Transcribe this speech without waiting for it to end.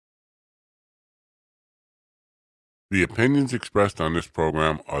The opinions expressed on this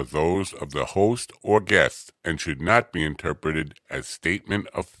program are those of the host or guests and should not be interpreted as statement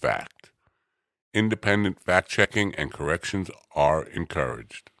of fact. Independent fact-checking and corrections are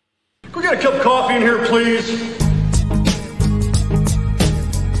encouraged. Can we get a cup of coffee in here, please?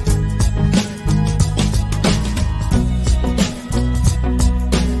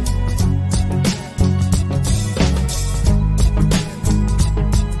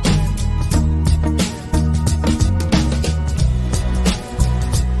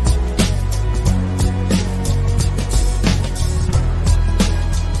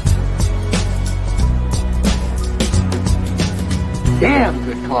 Damn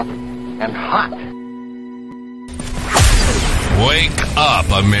good coffee and hot. Wake up,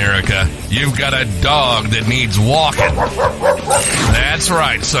 America. You've got a dog that needs walking. That's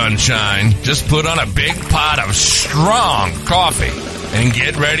right, sunshine. Just put on a big pot of strong coffee and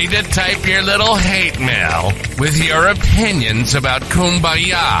get ready to type your little hate mail with your opinions about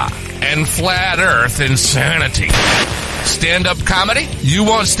kumbaya and flat earth insanity. Stand-up comedy? You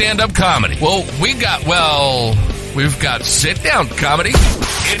want stand-up comedy? Well, we've got sit-down comedy.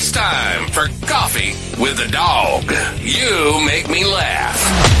 It's time for Coffee with the Dog. You make me laugh.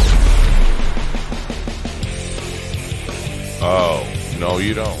 Oh, no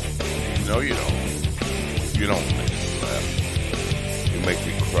you don't. No you don't. You don't make me laugh. You make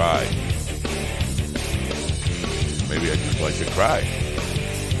me cry. Maybe I just like to cry.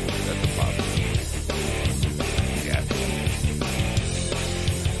 That's a possibility. Yeah.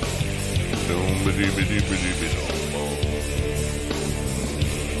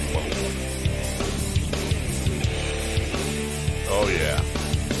 Oh yeah.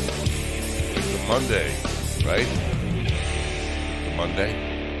 It's a Monday, right? It's a Monday.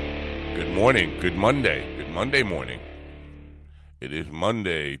 Good morning. Good Monday. Good Monday morning. It is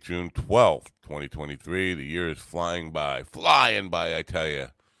Monday, June 12th, 2023. The year is flying by. Flying by, I tell you.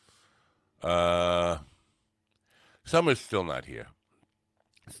 Summer's still not here.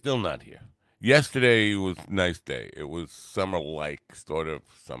 Still not here. Yesterday was a nice day. It was summer-like, sort of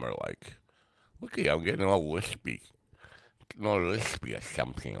summer-like. Look at you, I'm getting all wispy. Getting all wispy or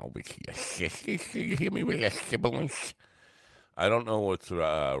something over here. You hear me with your sibilance? I don't know what's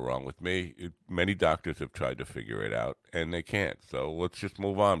wrong with me. Many doctors have tried to figure it out, and they can't. So let's just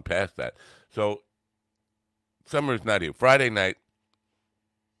move on past that. So summer's not here. Friday night,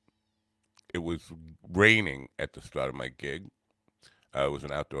 it was raining at the start of my gig. It was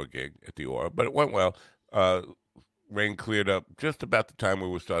an outdoor gig at the Aura, but it went well. Rain cleared up just about the time we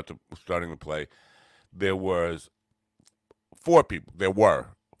were starting to play. There were four people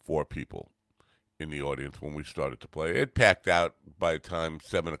in the audience when we started to play. It packed out by the time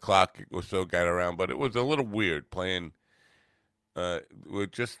 7 o'clock or so got around, but it was a little weird playing. We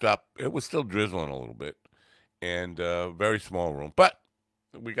just stopped. It was still drizzling a little bit, and very small room. But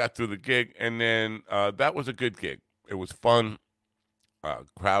we got through the gig, and then that was a good gig. It was fun.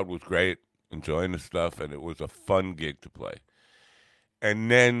 Crowd was great, enjoying the stuff, and it was a fun gig to play. And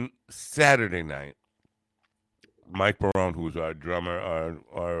then Saturday night, Mike Barone, who's our drummer,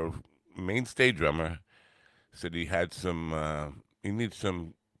 our mainstay drummer, said he had he needs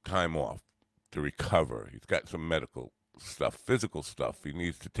some time off to recover. He's got some medical stuff, physical stuff he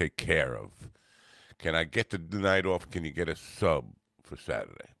needs to take care of. Can I get the night off? Can you get a sub for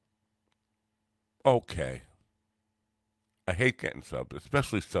Saturday? Okay. I hate getting subs,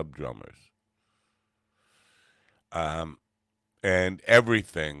 especially sub drummers. And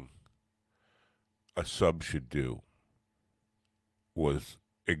everything a sub should do was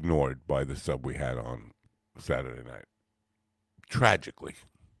ignored by the sub we had on Saturday night. Tragically.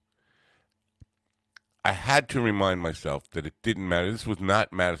 I had to remind myself that it didn't matter. This was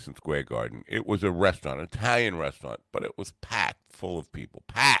not Madison Square Garden. It was a restaurant, an Italian restaurant, but it was packed full of people.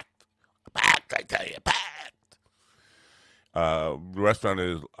 Packed, I tell you, packed. The restaurant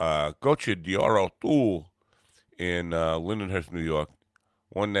is Goccia d'Oro Tu in Lindenhurst, New York.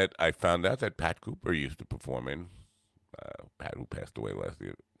 One that I found out that Pat Cooper used to perform in. Pat, who passed away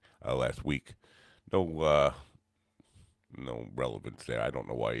last week. No relevance there. I don't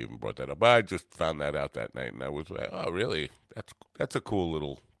know why I even brought that up. But I just found that out that night, and I was like, oh, really? That's a cool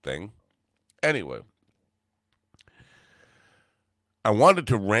little thing. Anyway, I wanted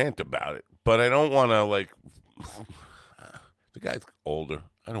to rant about it, but I don't want to, the guy's older.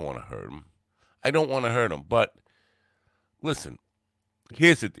 I don't want to hurt him. But listen,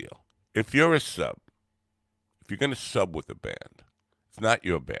 here's the deal. If you're if you're going to sub with a band, it's not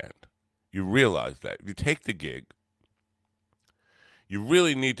your band. You realize that. If you take the gig, you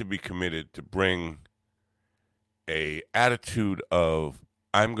really need to be committed to bring a attitude of,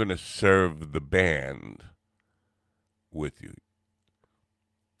 I'm going to serve the band with you.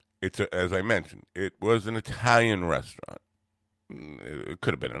 As I mentioned, it was an Italian restaurant. It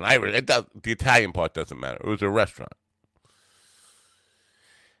could have been an Irish. The Italian part doesn't matter. It was a restaurant.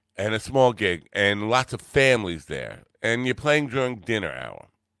 And a small gig, and lots of families there. And you're playing during dinner hour.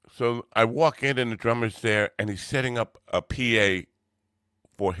 So I walk in, and the drummer's there, and he's setting up a PA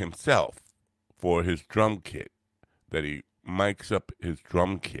for himself, for his drum kit, that he mics up his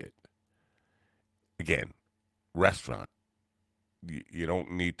drum kit. Again, restaurant. You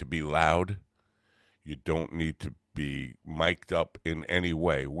don't need to be loud. You don't need to be mic'd up in any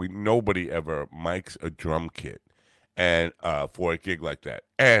way. Nobody ever mics a drum kit and for a gig like that.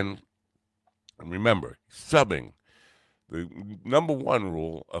 And remember, subbing. The number one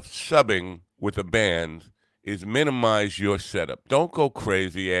rule of subbing with a band is minimize your setup. Don't go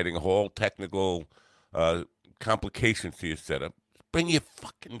crazy adding a whole technical complications to your setup. Bring your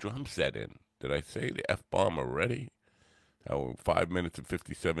fucking drum set in. Did I say the F-bomb already? 5 minutes and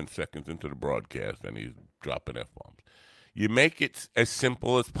 57 seconds into the broadcast, and he's dropping F-bombs. You make it as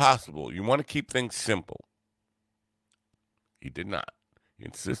simple as possible. You want to keep things simple. He did not. He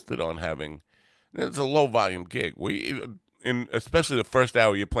insisted on having... It's a low-volume gig. Especially the first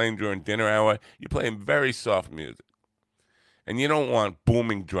hour, you're playing during dinner hour, you're playing very soft music. And you don't want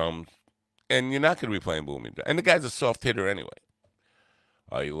booming drums, and you're not going to be playing booming drums. And the guy's a soft hitter anyway.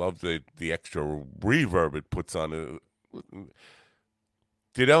 He loves the extra reverb it puts on it.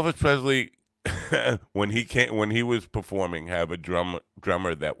 Did Elvis Presley, when he was performing, have a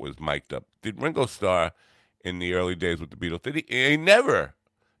drummer that was mic'd up? Did Ringo Starr, in the early days with the Beatles, did he never,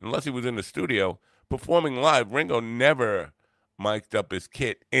 unless he was in the studio performing live, Ringo never mic'd up his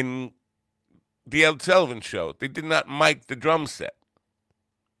kit. In the Ed Sullivan Show, they did not mic the drum set,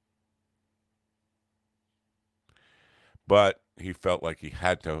 but he felt like he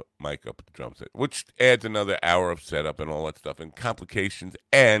had to mic up the drum set, which adds another hour of setup and all that stuff, and complications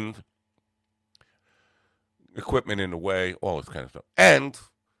and equipment in the way, all this kind of stuff. And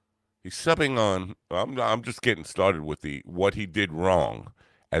he's subbing on. I'm just getting started with what he did wrong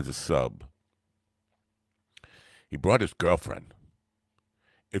as a sub. He brought his girlfriend.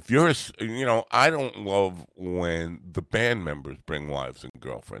 If you're, I don't love when the band members bring wives and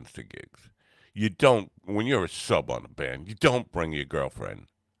girlfriends to gigs. You don't, when you're a sub on a band, you don't bring your girlfriend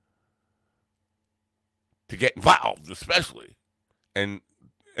to get involved, especially, and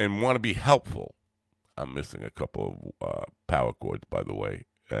want to be helpful. I'm missing a couple of power cords, by the way.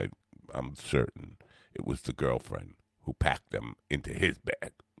 I'm certain it was the girlfriend who packed them into his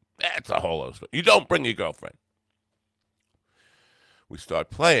bag. That's a whole other story. You don't bring your girlfriend. We start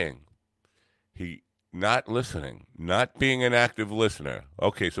playing. He not listening, not being an active listener.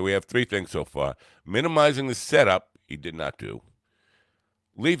 Okay, so we have three things so far. Minimizing the setup, he did not do.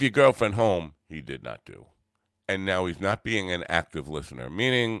 Leave your girlfriend home, he did not do. And now he's not being an active listener,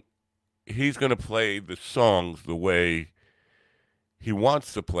 meaning he's going to play the songs the way he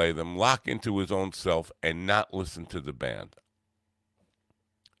wants to play them, lock into his own self, and not listen to the band.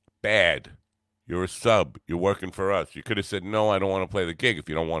 Bad. You're a sub. You're working for us. You could have said, no, I don't want to play the gig if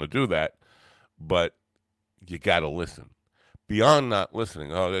you don't want to do that. But you got to listen. Beyond not listening,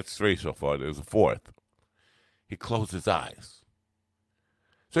 that's three so far. There's a fourth. He closed his eyes.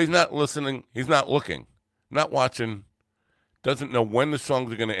 So he's not listening. He's not looking. Not watching. Doesn't know when the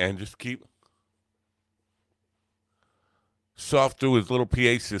songs are going to end. Just keep soft through his little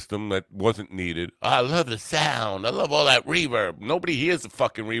PA system that wasn't needed. I love the sound. I love all that reverb. Nobody hears the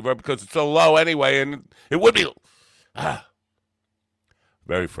fucking reverb because it's so low anyway, and it would be...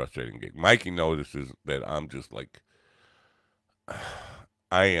 Very frustrating gig. Mikey notices that I'm just like...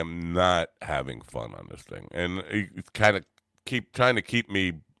 I am not having fun on this thing. And he's kind of trying to keep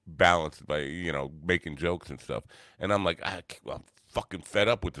me balanced by, making jokes and stuff. And I'm like, I'm fucking fed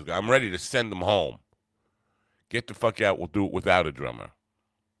up with this guy. I'm ready to send him home. Get the fuck out. We'll do it without a drummer.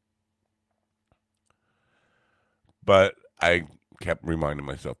 But I kept reminding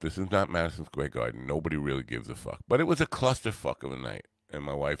myself, this is not Madison Square Garden. Nobody really gives a fuck. But it was a clusterfuck of a night. And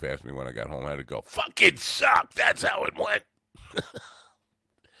my wife asked me when I got home how to go. Fucking sucked. That's how it went.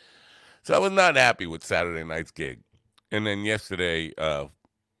 So I was not happy with Saturday night's gig. And then yesterday,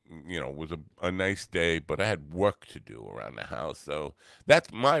 was a nice day, but I had work to do around the house. So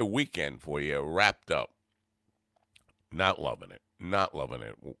that's my weekend for you, wrapped up. Not loving it. Not loving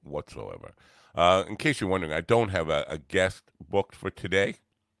it whatsoever. In case you're wondering, I don't have a guest booked for today.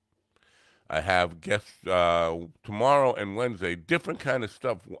 I have guests tomorrow and Wednesday, different kind of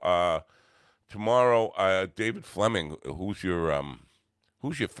stuff. Tomorrow, David Fleming, who's your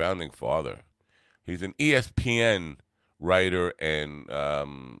founding father. He's an ESPN writer and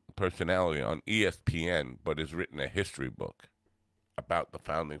personality on ESPN, but has written a history book about the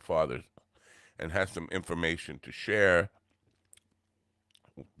founding fathers and has some information to share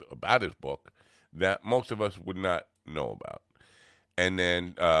about his book that most of us would not know about. And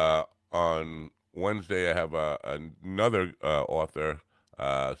then on Wednesday, I have another author,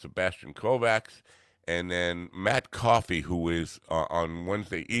 Sebastian Kovacs, and then Matt Coffey, who is on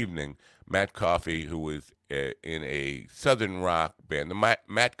Wednesday evening. Matt Coffey, who is in a Southern rock band, the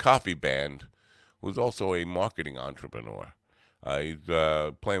Matt Coffey Band, who's also a marketing entrepreneur. He's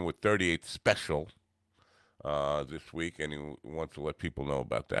playing with 38 Special this week, and he wants to let people know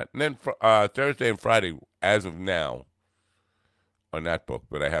about that. And then Thursday and Friday, as of now, on that book,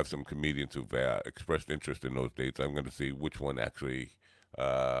 but I have some comedians who've expressed interest in those dates. I'm going to see which one actually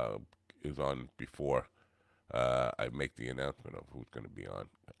is on before I make the announcement of who's going to be on.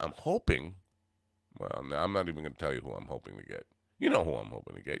 I'm hoping, well, no, I'm not even going to tell you who I'm hoping to get. You know who I'm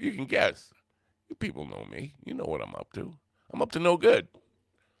hoping to get. You can guess. You people know me. You know what I'm up to. I'm up to no good.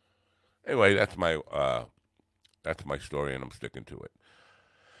 Anyway, that's my story, and I'm sticking to it.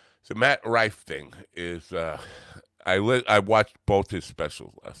 So Matt Rife thing is, I watched both his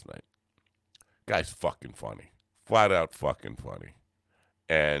specials last night. Guy's fucking funny, flat out fucking funny,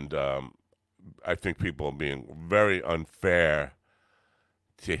 and I think people are being very unfair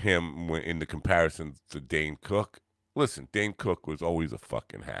to him in the comparison to Dane Cook. Listen, Dane Cook was always a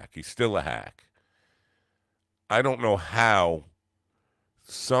fucking hack. He's still a hack. I don't know how,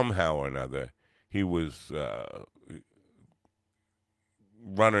 somehow or another, he was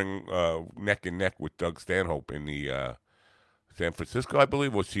running neck and neck with Doug Stanhope in the San Francisco, I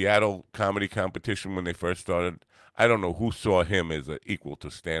believe, or Seattle comedy competition when they first started. I don't know who saw him as an equal to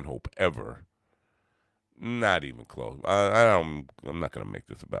Stanhope ever. Not even close. I'm not going to make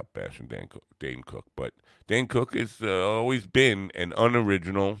this about bashing Dane Cook, but Dane Cook has always been an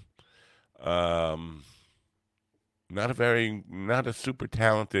unoriginal, not a super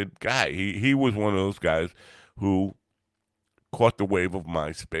talented guy. He was one of those guys who caught the wave of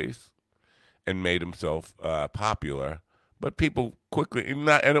MySpace and made himself popular. But people quickly,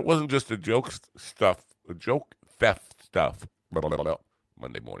 and it wasn't just the joke theft stuff.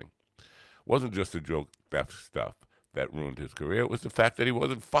 Monday morning. Wasn't just the joke theft stuff that ruined his career. It was the fact that he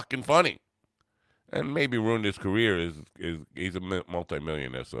wasn't fucking funny. And maybe ruined his career is he's a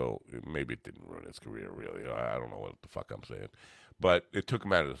multimillionaire, so maybe it didn't ruin his career, really. I don't know what the fuck I'm saying. But it took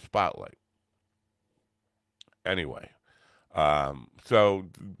him out of the spotlight. Anyway, so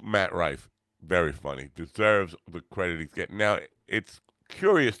Matt Rife, very funny, deserves the credit he's getting. Now, it's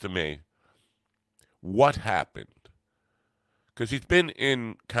curious to me what happened. Because he's been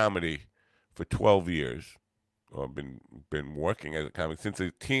in comedy for 12 years, or been working as a comic since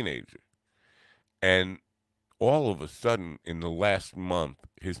a teenager. And all of a sudden, in the last month,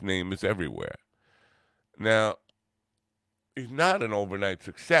 his name is everywhere. Now, he's not an overnight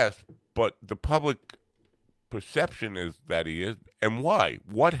success, but the public perception is that he is. And why?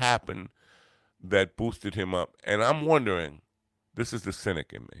 What happened that boosted him up? And I'm wondering, this is the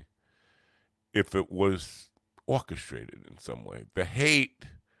cynic in me, if it was orchestrated in some way. The hate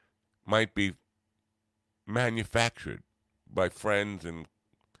might be manufactured by friends, and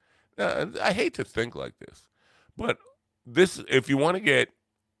I hate to think like this, but this, if you want to get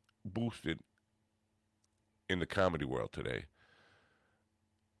boosted in the comedy world today,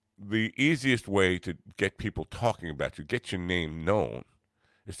 the easiest way to get people talking about you, get your name known,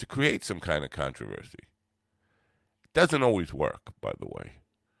 is to create some kind of controversy. It doesn't always work, by the way.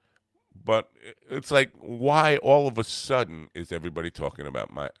 But it's like, why all of a sudden is everybody talking about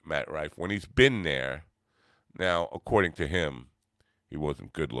Matt Rife when he's been there? Now, according to him, he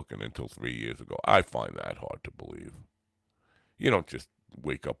wasn't good looking until 3 years ago. I find that hard to believe. You don't just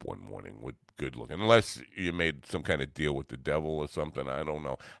wake up one morning with good looking, unless you made some kind of deal with the devil or something. I don't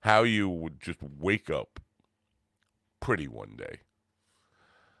know how you would just wake up pretty one day.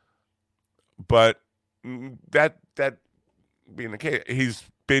 But that being the case, he's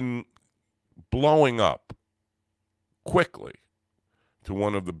been blowing up quickly to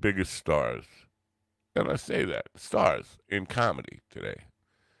one of the biggest stars, and I say that, stars in comedy today.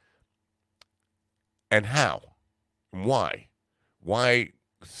 And how? Why? Why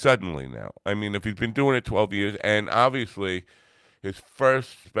suddenly now? I mean, if he's been doing it 12 years, and obviously his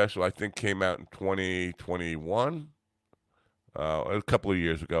first special, I think, came out in 2021, a couple of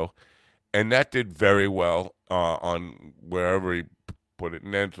years ago, and that did very well on wherever he put it.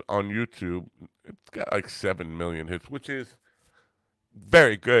 And then on YouTube, it's got like 7 million hits, which is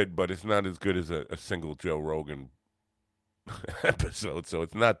very good, but it's not as good as a single Joe Rogan episode, so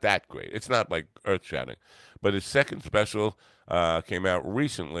it's not that great. It's not like earth-shattering. But his second special came out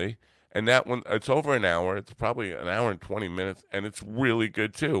recently, and that one, it's over an hour. It's probably an hour and 20 minutes, and it's really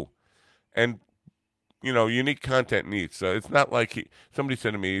good too. And unique content needs. So it's not like somebody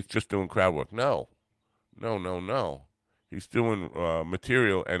said to me he's just doing crowd work. No, no, no, no. He's doing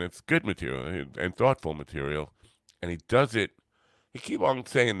material, and it's good material and thoughtful material, and he does it. He keep on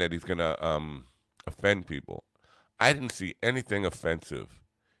saying that he's gonna offend people. I didn't see anything offensive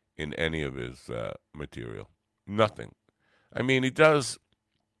in any of his material. Nothing. I mean, he does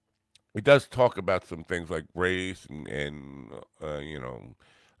talk about some things like race and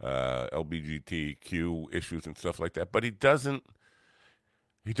LGBTQ issues and stuff like that, but he doesn't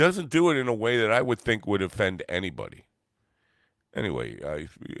do it in a way that I would think would offend anybody. Anyway, he's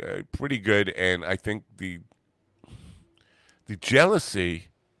pretty good, and I think the jealousy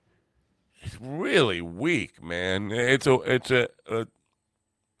is really weak, man. It's an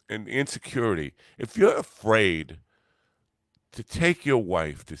insecurity. If you're afraid to take your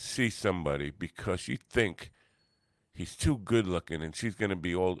wife to see somebody because you think he's too good looking and she's gonna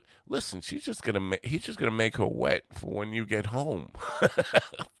be old, listen, he's just gonna make her wet for when you get home.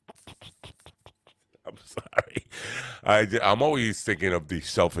 I'm sorry. I'm always thinking of the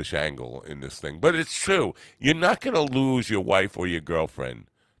selfish angle in this thing, but it's true. You're not going to lose your wife or your girlfriend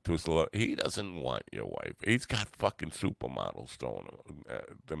to his love. He doesn't want your wife. He's got fucking supermodels throwing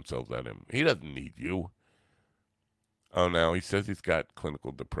themselves at him. He doesn't need you. Oh, no. He says he's got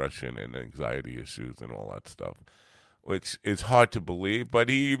clinical depression and anxiety issues and all that stuff, which is hard to believe, but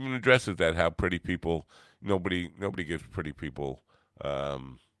he even addresses that, how pretty people, nobody gives pretty people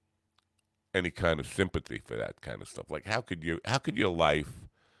any kind of sympathy for that kind of stuff. Like, how could your life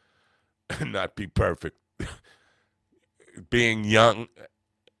not be perfect? Being young,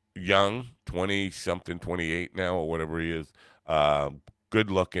 20 something, 28 now or whatever he is, good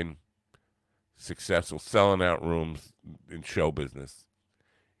looking, successful, selling out rooms in show business.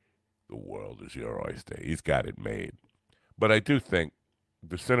 The world is your oyster. He's got it made. But I do think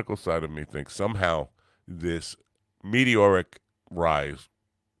the cynical side of me thinks somehow this meteoric rise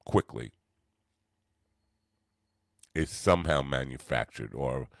quickly is somehow manufactured,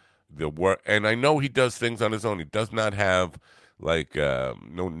 or the work. And I know he does things on his own. He does not have like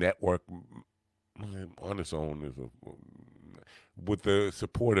no network on his own. With the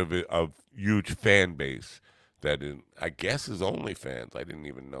support of huge fan base that I guess is OnlyFans. I didn't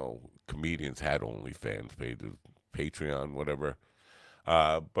even know comedians had OnlyFans pages, Patreon, whatever.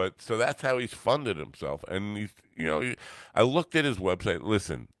 But so that's how he's funded himself. And I looked at his website.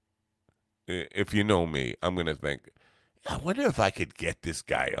 Listen, if you know me, I'm going to think, I wonder if I could get this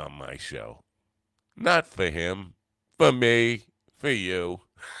guy on my show. Not for him, for me, for you,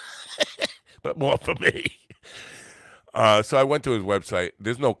 but more for me. So I went to his website.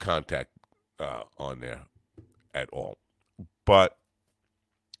 There's no contact on there at all. But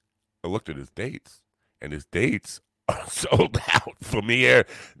I looked at his dates, and his dates are sold out for me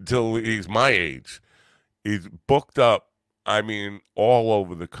until he's my age. He's booked up, I mean, all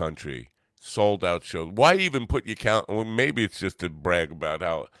over the country. Sold out shows. Why even put your count? Well, maybe it's just to brag about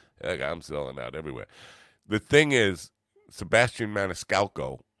how I'm selling out everywhere. The thing is, Sebastian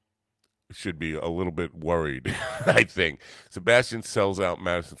Maniscalco should be a little bit worried, I think. Sebastian sells out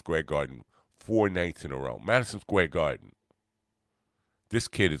Madison Square Garden 4 nights in a row. Madison Square Garden. This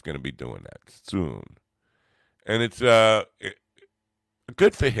kid is going to be doing that soon. And it's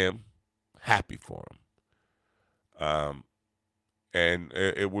good for him. Happy for him. And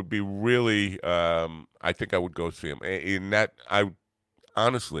it would be really, I think I would go see him.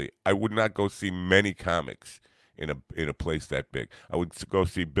 Honestly, I would not go see many comics in a place that big. I would go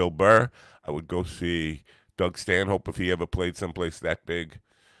see Bill Burr. I would go see Doug Stanhope if he ever played someplace that big.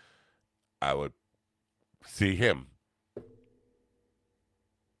 I would see him.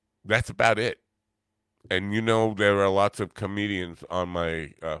 That's about it. And there are lots of comedians on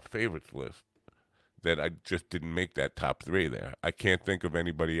my favorites list that I just didn't make that top 3 there. I can't think of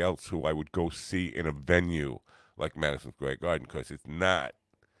anybody else who I would go see in a venue like Madison Square Garden, because it's not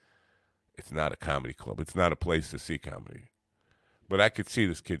a comedy club. It's not a place to see comedy. But I could see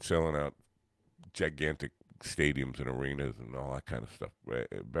this kid selling out gigantic stadiums and arenas and all that kind of stuff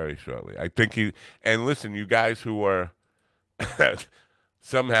very shortly. I think and listen, you guys who are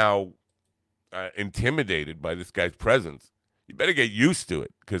somehow intimidated by this guy's presence, you better get used to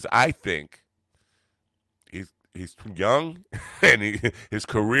it, because I think he's young, and his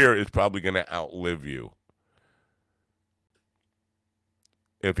career is probably going to outlive you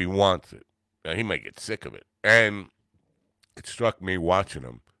if he wants it. Now, he might get sick of it. And it struck me watching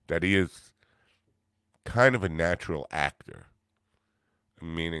him that he is kind of a natural actor,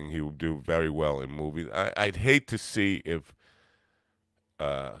 meaning he would do very well in movies. I'd hate to see if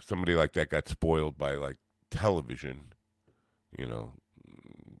somebody like that got spoiled by like television, you know.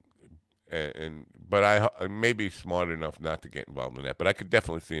 But I may be smart enough not to get involved in that. But I could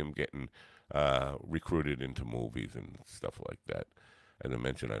definitely see him getting recruited into movies and stuff like that. As I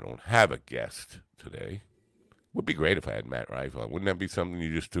mentioned, I don't have a guest today. Would be great if I had Matt Rife. Wouldn't that be something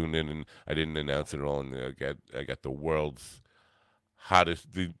you just tuned in and I didn't announce it at all? And I got the world's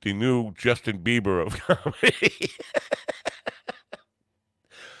hottest, the new Justin Bieber of comedy.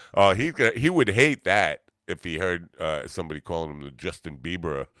 Oh, he would hate that if he heard somebody calling him the Justin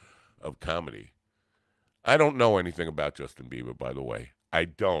Bieber of comedy. I don't know anything about Justin Bieber, by the way. I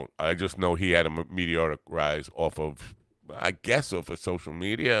don't. I just know he had a meteoric rise off of, I guess, off of social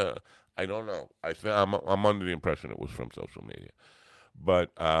media. I don't know. I'm under the impression it was from social media,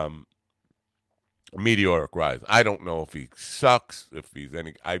 but meteoric rise. I don't know if he sucks. If he's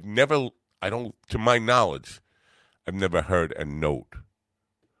any. I don't. To my knowledge, I've never heard a note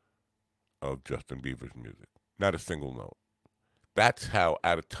of Justin Bieber's music. Not a single note. That's how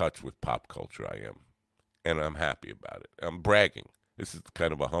out of touch with pop culture I am. And I'm happy about it. I'm bragging. This is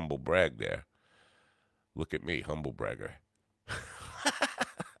kind of a humble brag there. Look at me, humble bragger.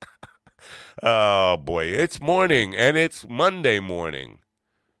 Oh, boy. It's morning, and it's Monday morning.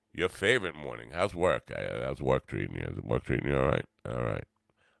 Your favorite morning. How's work? How's work treating you? Is work treating you all right? All right.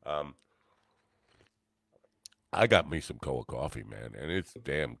 I got me some Koa coffee, man, and it's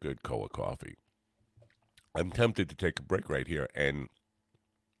damn good Koa coffee. I'm tempted to take a break right here and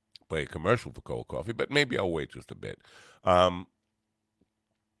play a commercial for Koa coffee, but maybe I'll wait just a bit.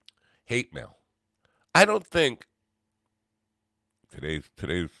 Hate mail. I don't think today's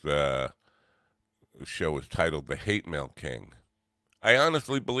show is titled "The Hate Mail King." I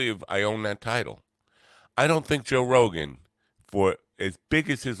honestly believe I own that title. I don't think Joe Rogan, for as big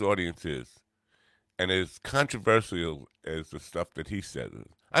as his audience is, and as controversial as the stuff that he says,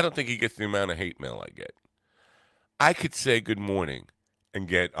 I don't think he gets the amount of hate mail I get. I could say good morning and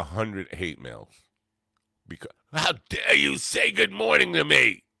get 100 hate mails. Because how dare you say good morning to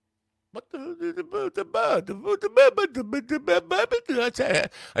me? I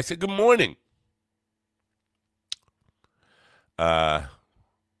said good morning.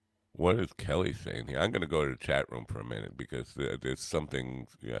 What is Kelly saying here? I'm going to go to the chat room for a minute because there's something.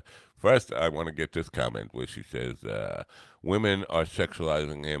 Yeah. First, I want to get this comment where she says, women are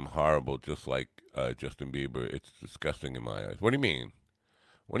sexualizing him horrible, just like Justin Bieber. It's disgusting in my eyes. What do you mean?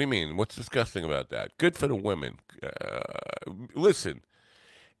 What do you mean? What's disgusting about that? Good for the women. Listen,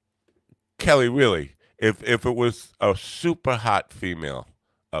 Kelly, really, if it was a super hot female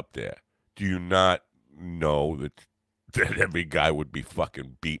up there, do you not know that every guy would be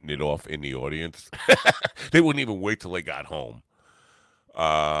fucking beating it off in the audience? They wouldn't even wait till they got home.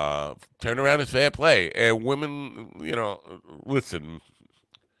 Turn around and fair play. And women, listen,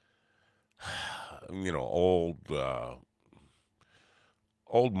 old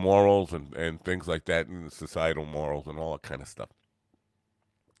morals and things like that, and societal morals and all that kind of stuff.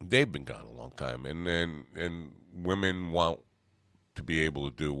 They've been gone a long time, and women want to be able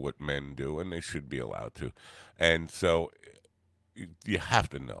to do what men do, and they should be allowed to. And so you have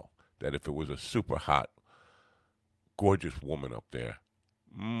to know that if it was a super hot, gorgeous woman up there,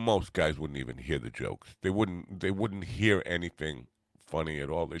 most guys wouldn't even hear the jokes. They wouldn't hear anything funny at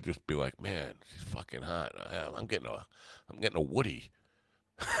all. They'd just be like, "Man, she's fucking hot. I'm getting a Woody."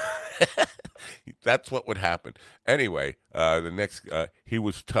 That's what would happen. Anyway, the next, he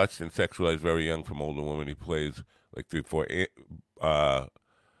was touched and sexualized very young from older women. He plays like 3-4.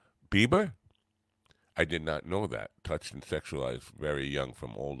 Bieber? I did not know that. Touched and sexualized very young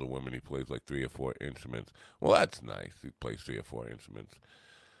from older women. He plays like 3 or 4 instruments. Well, that's nice. He plays 3 or 4 instruments.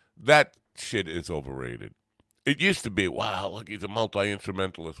 That shit is overrated. It used to be, wow, look, he's a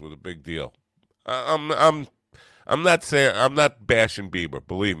multi-instrumentalist with a big deal. I'm not bashing Bieber.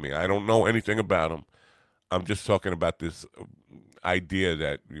 Believe me, I don't know anything about him. I'm just talking about this idea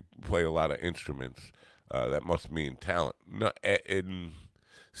that you play a lot of instruments. That must mean talent. No,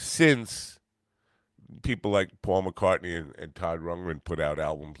 since people like Paul McCartney and Todd Rundgren put out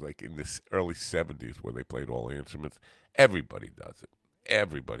albums like in the early 70s where they played all the instruments, everybody does it.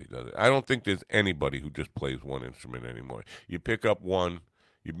 Everybody does it. I don't think there's anybody who just plays one instrument anymore. You pick up one,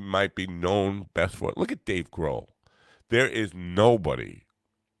 you might be known best for it. Look at Dave Grohl. There is nobody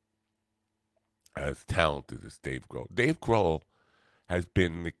as talented as Dave Grohl. Dave Grohl has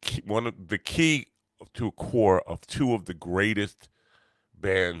been one of the key to a core of 2 of the greatest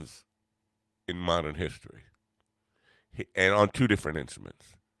bands in modern history, and on 2 different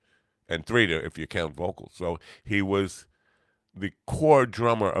instruments. and 3 if you count vocals. So he was the core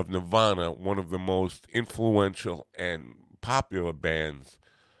drummer of Nirvana, one of the most influential and popular bands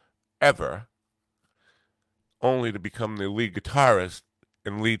ever, only to become the lead guitarist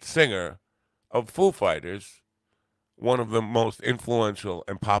and lead singer of Foo Fighters, one of the most influential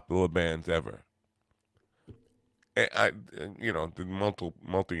and popular bands ever. The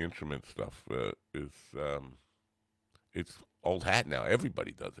multi-instrument stuff is it's old hat now.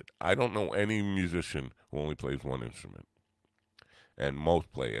 Everybody does it. I don't know any musician who only plays one instrument, and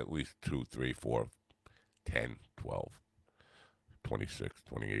most play at least 2, 3, 4, 10, 12, 26,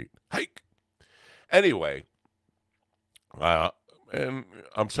 28. Hike. Anyway, and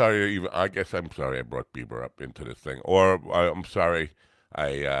I'm sorry. I guess I'm sorry I brought Bieber up into this thing, or I'm sorry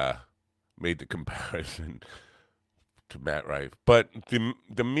I made the comparison to Matt Rife. But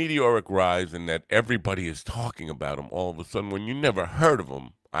the meteoric rise and that everybody is talking about him all of a sudden when you never heard of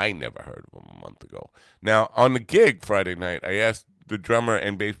him. I never heard of him a month ago. Now, on the gig Friday night, I asked the drummer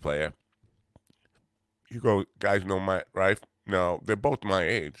and bass player, you go, guys know Matt Rife? No, they're both my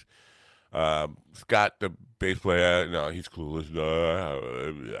age. Scott, the bass player, no, he's clueless. No,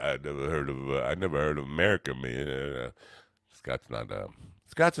 I never heard of America, man. Scott's not.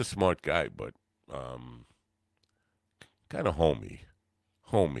 Scott's a smart guy, but kind of homey.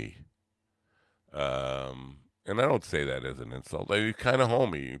 And I don't say that as an insult. He's kind of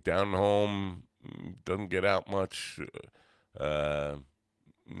homey, down home, doesn't get out much.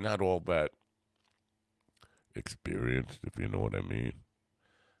 Not all that experienced, if you know what I mean.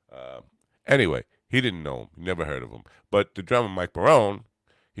 Anyway, he didn't know him. Never heard of him. But the drummer, Mike Barone,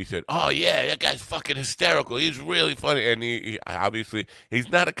 he said, oh, yeah, that guy's fucking hysterical. He's really funny. And he obviously, he's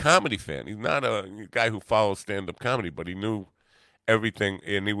not a comedy fan. He's not a guy who follows stand-up comedy, but he knew everything,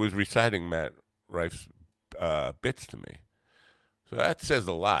 and he was reciting Matt Rife's bits to me. So that says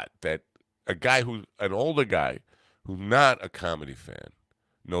a lot, that a guy who's an older guy who's not a comedy fan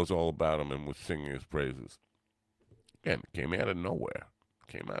knows all about him and was singing his praises. Again, it came out of nowhere.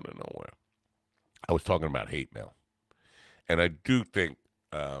 I was talking about hate mail. And I do think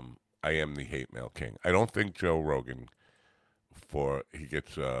I am the hate mail king. I don't think Joe Rogan, he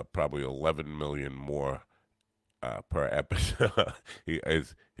gets probably 11 million more per episode.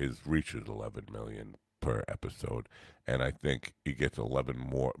 His reach is 11 million per episode, and I think he gets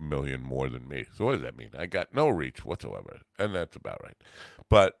 11 million more than me. So what does that mean? I got no reach whatsoever, and that's about right.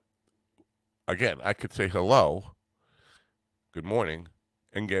 But again, I could say hello, good morning,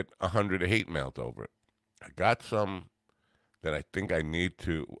 and get 100 hate mails over it. I got some that I think I need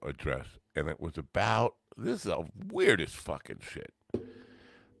to address, and it was about, this is the weirdest fucking shit.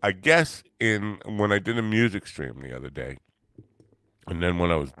 I guess when I did a music stream the other day, and then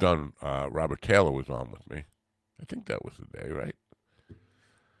when I was done, Robert Taylor was on with me. I think that was the day, right?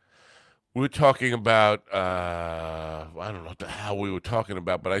 We were talking about, I don't know what the hell we were talking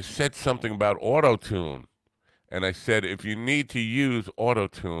about, but I said something about auto-tune. And I said, if you need to use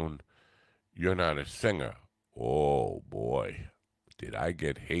auto-tune, you're not a singer. Oh, boy, did I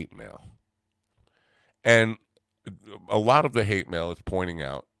get hate mail. And a lot of the hate mail is pointing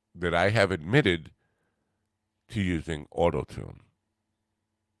out that I have admitted to using auto-tune.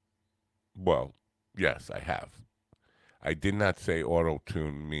 Well, yes, I have. I did not say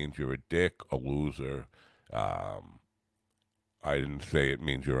auto-tune means you're a dick, a loser. I didn't say it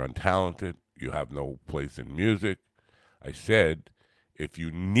means you're untalented. You have no place in music. I said if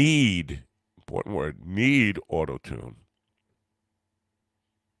you need, important word, need auto-tune,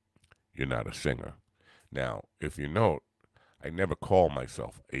 you're not a singer. Now, if you note, I never call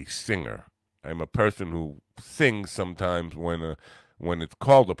myself a singer. I'm a person who sings sometimes when it's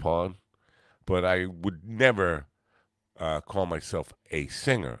called upon, but I would never call myself a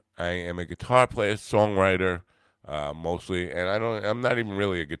singer. I am a guitar player, songwriter, mostly, and I'm not even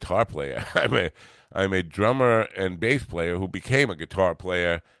really a guitar player. I'm a drummer and bass player who became a guitar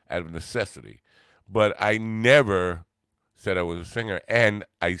player out of necessity. But I never said I was a singer, and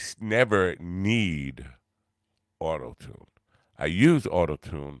I never need auto-tune. I use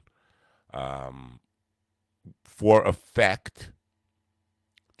auto-tune for effect,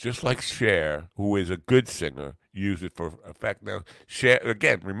 just like Cher, who is a good singer, use it for effect. Now, Cher,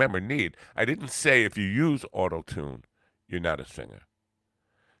 again, remember, need. I didn't say if you use auto-tune, you're not a singer.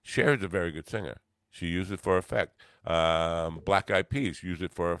 Cher is a very good singer. She used it for effect. Black Eyed Peas use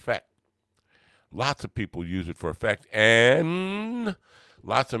it for effect. Lots of people use it for effect. And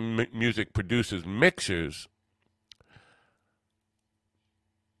lots of music producers, mixers,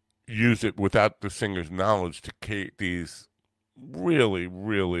 use it without the singer's knowledge to create these really,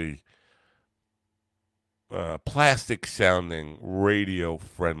 really plastic sounding, radio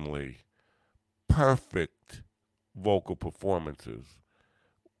friendly, perfect vocal performances.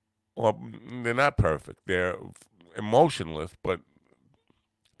 Well, they're not perfect. They're emotionless, but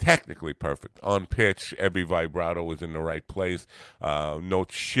technically perfect. On pitch, every vibrato was in the right place.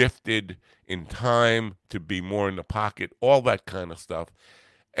 Notes shifted in time to be more in the pocket, all that kind of stuff.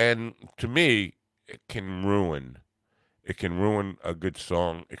 And to me, it can ruin. It can ruin a good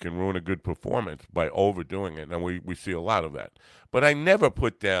song. It can ruin a good performance by overdoing it. And we see a lot of that. But I never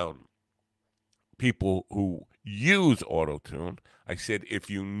put down people who use auto-tune. I said, if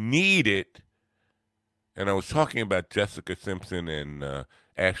you need it, and I was talking about Jessica Simpson and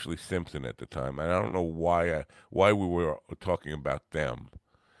Ashley Simpson at the time. And I don't know why we were talking about them.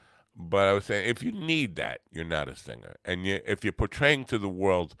 But I was saying, if you need that, you're not a singer. And if you're portraying to the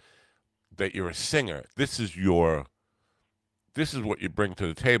world that you're a singer, this is what you bring to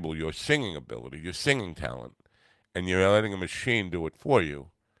the table, your singing ability, your singing talent, and you're letting a machine do it for you,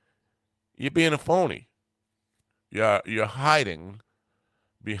 you're being a phony. You're hiding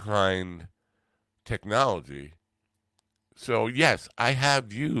behind technology. So, yes, I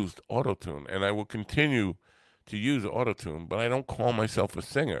have used autotune, and I will continue to use autotune, but I don't call myself a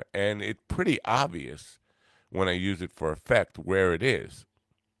singer. And it's pretty obvious when I use it for effect where it is.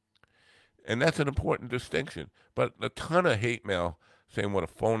 And that's an important distinction. But a ton of hate mail saying what a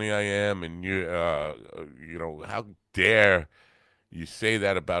phony I am, and how dare you say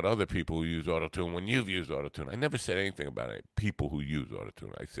that about other people who use autotune when you've used autotune. I never said anything about it. People who use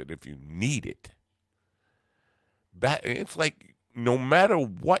autotune. I said if you need it. That it's like no matter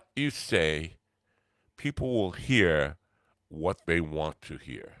what you say, people will hear what they want to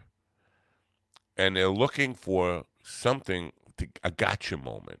hear. And they're looking for something, a gotcha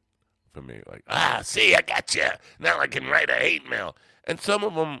moment for me. Like, see, I gotcha. Now I can write a hate mail. And some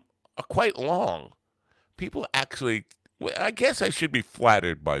of them are quite long. People actually, I guess I should be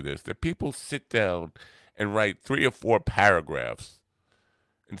flattered by this, that people sit down and write 3 or 4 paragraphs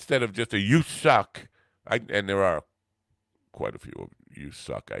instead of just a you suck. And there are quite a few of you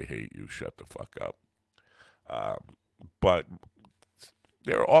suck, I hate you, shut the fuck up. But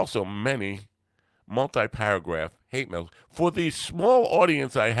there are also many multi-paragraph hate mails. For the small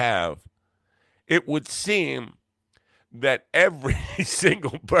audience I have, it would seem that every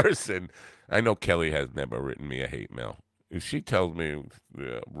single person, I know Kelly has never written me a hate mail. If she tells me,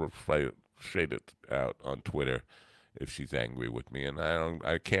 shade it out on Twitter if she's angry with me, and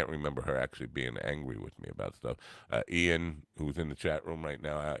I can't remember her actually being angry with me about stuff. Ian, who's in the chat room right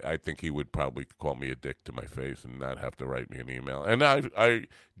now, I think he would probably call me a dick to my face and not have to write me an email. And I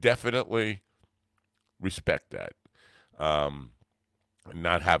definitely respect that.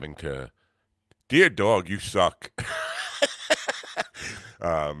 Not having to, dear dog, you suck,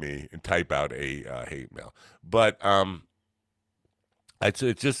 me, and type out a hate mail. But it's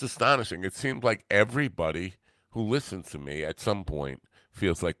just astonishing. It seems like everybody who listens to me at some point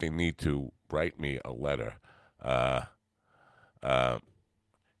feels like they need to write me a letter.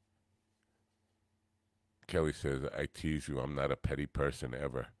 Kelly says, I tease you. I'm not a petty person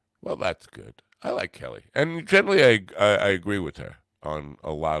ever. Well, that's good. I like Kelly. And generally, I agree with her on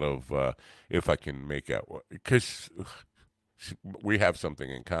a lot of, if I can make out, because we have something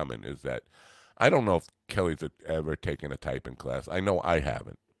in common, is that I don't know if Kelly's ever taken a typing class. I know I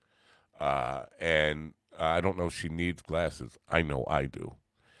haven't. And I don't know if she needs glasses. I know I do.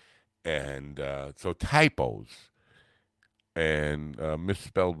 And so typos and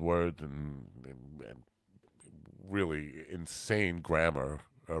misspelled words and really insane grammar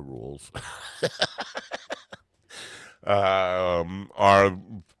rules are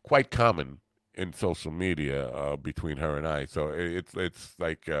quite common in social media between her and I. So it's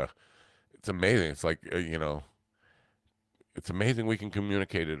like it's amazing. It's like it's amazing we can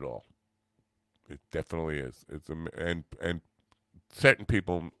communicate it all. It definitely is. And certain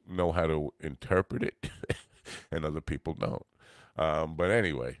people know how to interpret it, and other people don't. But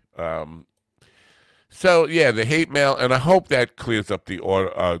anyway, so yeah, the hate mail, and I hope that clears up the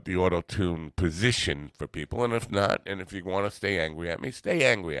auto-tune position for people. And if not, and if you want to stay angry at me, stay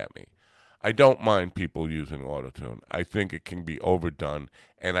angry at me. I don't mind people using auto-tune. I think it can be overdone,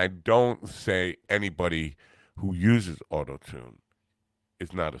 and I don't say anybody who uses auto-tune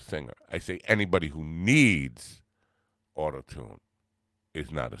is not a singer. I say anybody who needs auto-tune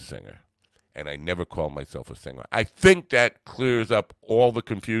is not a singer. And I never call myself a singer. I think that clears up all the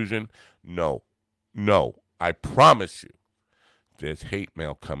confusion. No, I promise you, there's hate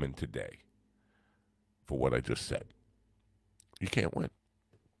mail coming today for what I just said. You can't win.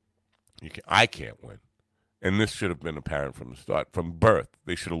 I can't win. And this should have been apparent from the start. From birth,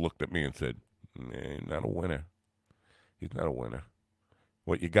 they should have looked at me and said, Not a winner. He's not a winner.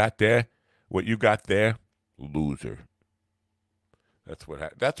 What you got there? What you got there? Loser. That's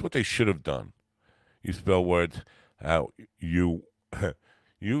what. That's what they should have done. You spell words how you.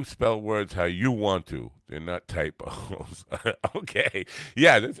 You spell words how you want to. They're not typos. Okay.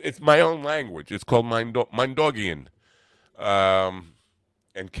 Yeah, it's my own language. It's called Mindogian. And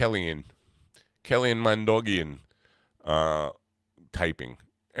Kellyan. Kellyan Mindogian typing.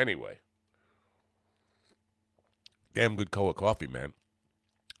 Anyway. Damn good Koa coffee, man.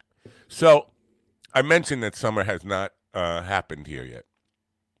 So, I mentioned that summer has not happened here yet.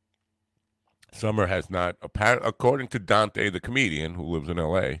 Summer has not, according to Dante, the comedian who lives in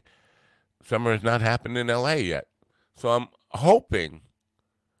L.A., summer has not happened in L.A. yet. So I'm hoping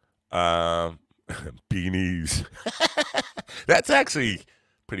beanies. That's actually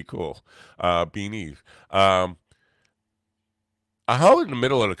pretty cool. Beanies. I hope in the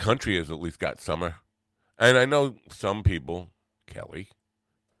middle of the country has at least got summer. And I know some people, Kelly,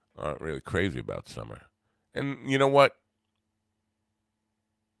 aren't really crazy about summer. And you know what?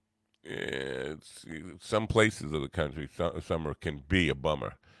 It's some places of the country, summer can be a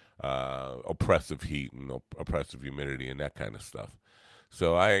bummer. Oppressive heat and oppressive humidity and that kind of stuff.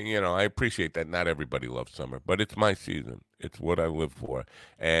 So I appreciate that not everybody loves summer, but it's my season. It's what I live for.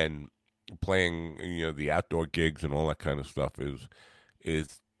 And playing, the outdoor gigs and all that kind of stuff is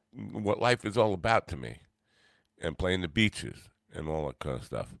what life is all about to me. And playing the beaches and all that kind of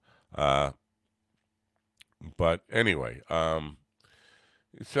stuff. But anyway,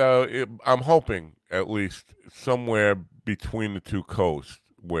 so I'm hoping at least somewhere between the two coasts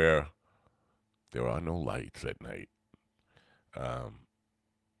where there are no lights at night,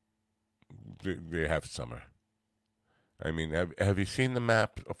 they have summer. I mean, have you seen the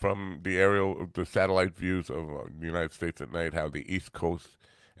map from the satellite views of the United States at night, how the East Coast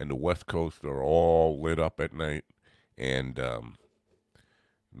and the West Coast are all lit up at night, and the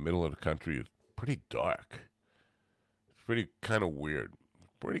middle of the country is pretty dark. It's pretty kind of weird.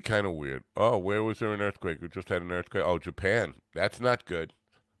 Oh, where was there an earthquake? We just had an earthquake. Oh, Japan. That's not good.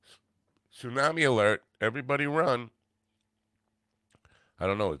 Tsunami alert. Everybody run. I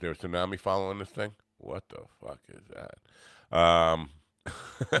don't know. Is there a tsunami following this thing? What the fuck is that?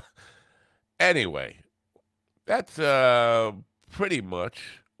 Anyway, that's pretty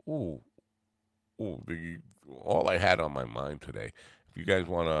much all I had on my mind today. If you guys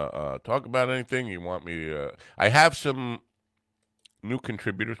want to talk about anything, you want me to... I have some new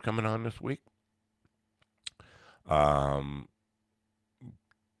contributors coming on this week. Donna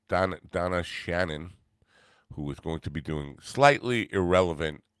Shannon, who is going to be doing slightly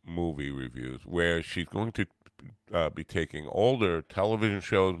irrelevant movie reviews, where she's going to be taking older television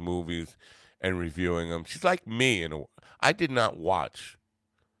shows, movies, and reviewing them. She's like me. I did not watch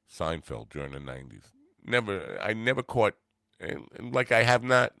Seinfeld during the 90s. I never caught, and like I have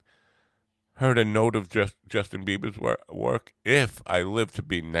not heard a note of Justin Bieber's work. If I live to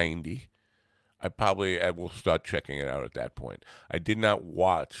be 90, I will start checking it out at that point. I did not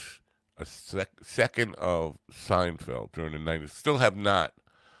watch a second of Seinfeld during the 90s. Still have not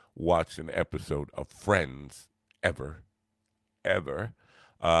watched an episode of Friends ever.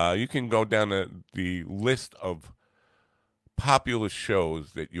 You can go down the list of popular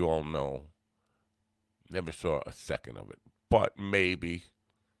shows that you all know. Never saw a second of it. But maybe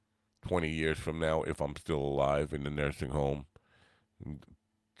 20 years from now, if I'm still alive in the nursing home,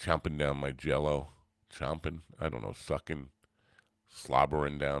 chomping down my Jell-O. I don't know,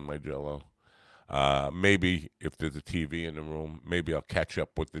 slobbering down my Jell-O. Maybe if there's a TV in the room, maybe I'll catch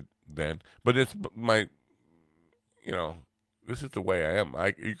up with it then. But it's this is the way I am.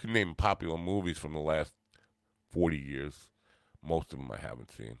 You can name popular movies from the last 40 years. Most of them I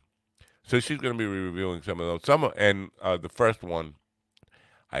haven't seen. So she's going to be reviewing some of those. The first one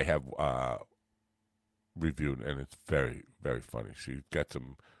I have reviewed, and it's very, very funny. She's got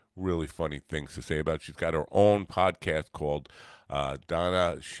some really funny things to say about it. She's got her own podcast called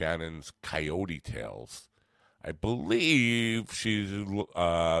Donna Shannon's Coyote Tales. I believe she's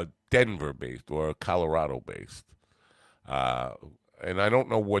Denver-based or Colorado-based. And I don't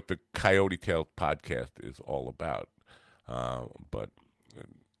know what the Coyote Tales podcast is all about, but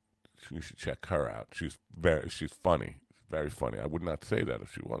you should check her out. She's funny, very funny. I would not say that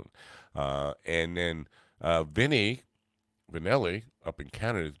if she wasn't. And then Vinelli up in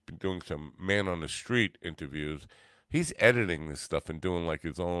Canada has been doing some man on the street interviews. He's editing this stuff and doing like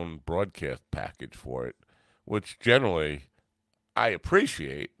his own broadcast package for it, which generally I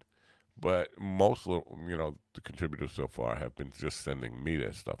appreciate. But most of the contributors so far have been just sending me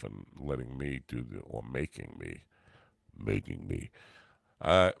that stuff and letting me making me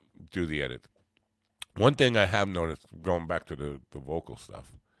do the edit. One thing I have noticed, going back to the vocal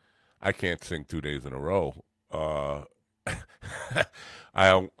stuff, I can't sing 2 days in a row. Uh,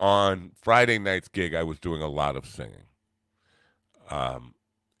 on Friday night's gig, I was doing a lot of singing, um,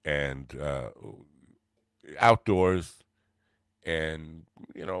 and outdoors, and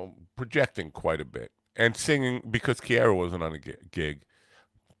projecting quite a bit, and singing because Kiara wasn't on a gig.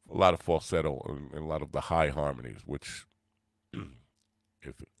 A lot of falsetto and a lot of the high harmonies, which,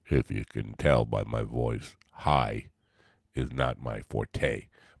 if if you can tell by my voice, high is not my forte,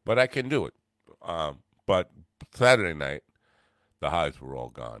 but I can do it. But Saturday night, the highs were all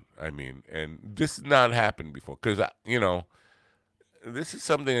gone. I mean, and this has not happened before because this is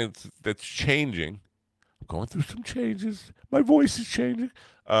something that's changing. I'm going through some changes. My voice is changing.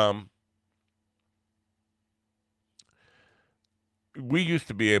 Um, we used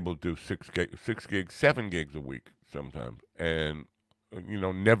to be able to do 6 gigs, 7 gigs a week sometimes, and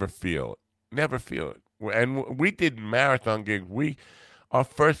never feel it, never feel it. And we did marathon gigs. Our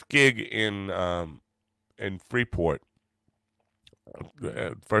first gig in Freeport,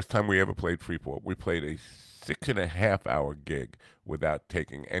 first time we ever played Freeport, we played a 6.5 hour gig without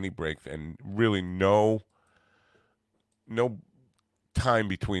taking any breaks and really no time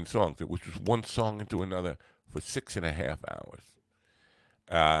between songs. It was just one song into another for 6.5 hours.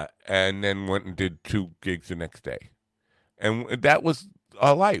 And then went and did 2 gigs the next day. And that was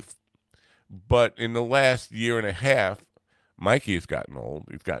our life. But in the last year and a half, Mikey has gotten old.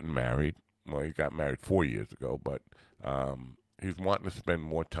 He's gotten married. Well, he got married 4 years ago, but he's wanting to spend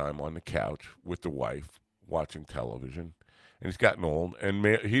more time on the couch with the wife, watching television. And he's gotten old, and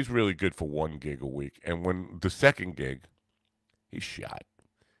he's really good for 1 gig a week. And when the second gig, he's shot.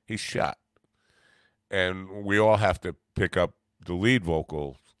 He's shot. And we all have to pick up the lead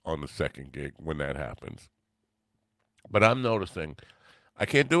vocals on the second gig when that happens. But I'm noticing I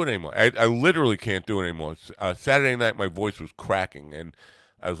can't do it anymore. I literally can't do it anymore. Saturday night, my voice was cracking, and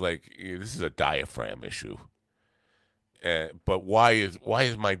I was like, this is a diaphragm issue. But why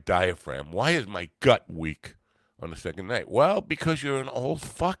is my diaphragm, why is my gut weak on the second night? Well, because you're an old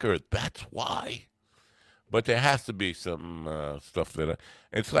fucker. That's why. But there has to be some stuff that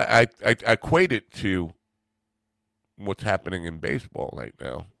it's like I equate it to what's happening in baseball right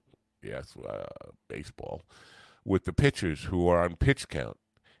now. Yes, baseball, with the pitchers who are on pitch count,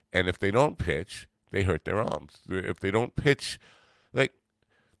 and if they don't pitch, they hurt their arms. If they don't pitch, like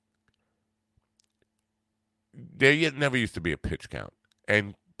there never used to be a pitch count,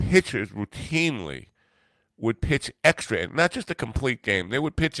 and pitchers routinely would pitch extra, not just a complete game. They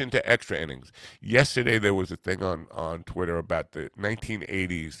would pitch into extra innings. Yesterday, there was a thing on Twitter about the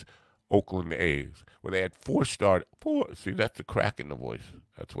 1980s Oakland A's, where they had four. See, that's the crack in the voice.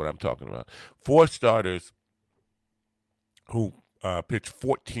 That's what I'm talking about. 4 starters who pitched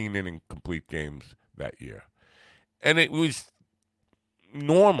 14-inning complete games that year. And it was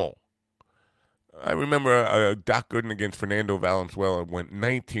normal. I remember Doc Gooden against Fernando Valenzuela went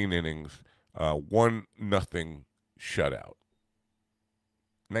 19 innings, 1-0 shutout.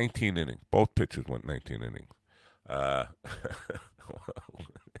 19 innings. Both pitchers went 19 innings.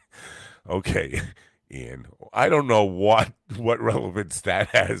 Okay, Ian. I don't know what relevance that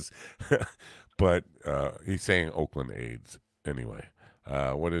has, but he's saying Oakland AIDS. Anyway,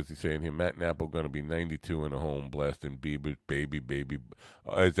 what is he saying here? Matt Napple going to be 92 in a home, blasting Bieber's Baby, Baby.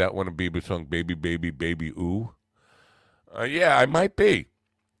 Is that one of Bieber's song, Baby, Baby, Baby, Ooh? Yeah, I might be.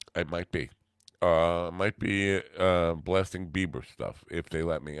 Might be blasting Bieber stuff if they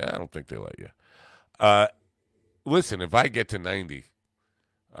let me. I don't think they let you. Listen, if I get to 90,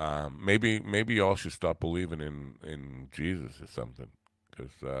 maybe y'all should start believing in Jesus or something,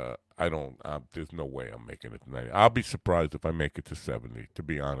 because I don't. There's no way I'm making it to 90. I'll be surprised if I make it to 70. To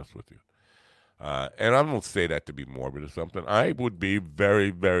be honest with you, and I don't say that to be morbid or something. I would be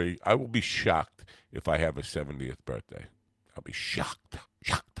very, very. I will be shocked if I have a 70th birthday. I'll be shocked.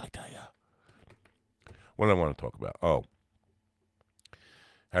 I tell you. What do I want to talk about? Oh,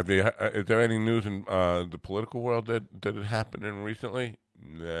 is there any news in the political world that had happened in recently?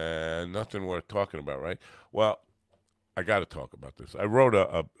 Nah, nothing worth talking about, right? Well, I got to talk about this. I wrote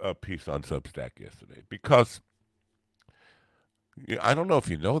a piece on Substack yesterday because I don't know if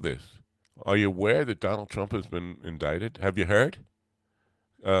you know this. Are you aware that Donald Trump has been indicted? Have you heard?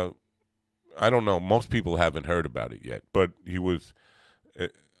 I don't know. Most people haven't heard about it yet, but he was.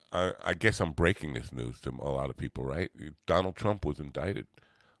 I guess I'm breaking this news to a lot of people, right? Donald Trump was indicted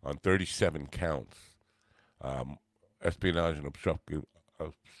on 37 counts, espionage and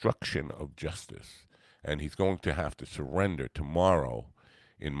obstruction of justice, and he's going to have to surrender tomorrow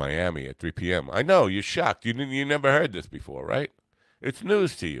in Miami at 3 p.m. I know, you're shocked. You never heard this before, right? It's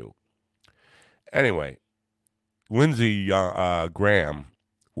news to you. Anyway, Lindsey Graham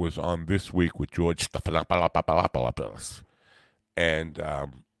was on This Week with George Stephanopoulos, and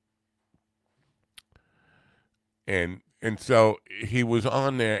so he was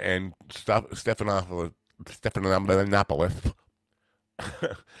on there, and Stephanopoulos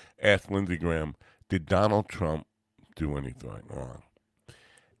asked Lindsey Graham, "Did Donald Trump do anything wrong?"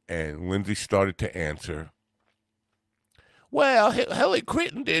 And Lindsey started to answer, "Well, Hillary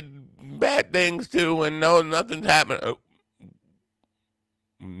Clinton did bad things too, and no, nothing's happened."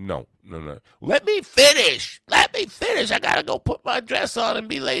 No. Let me finish. I gotta go put my dress on and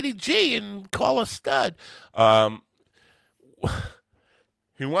be Lady G and call a stud.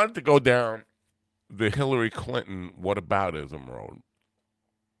 He wanted to go down the Hillary Clinton whataboutism road.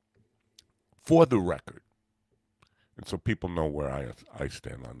 For the record, and so people know where I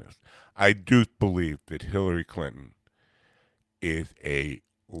stand on this, I do believe that Hillary Clinton is a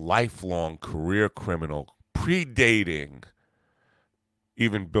lifelong career criminal, predating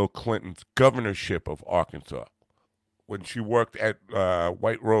even Bill Clinton's governorship of Arkansas. When she worked at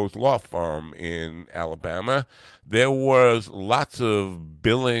White Rose Law Firm in Alabama, there was lots of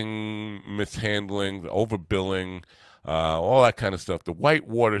billing mishandling, overbilling, all that kind of stuff. The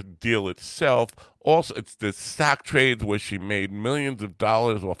Whitewater deal itself, also it's the stock trades where she made millions of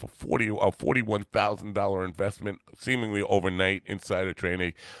dollars off a $41,000 investment, seemingly overnight, insider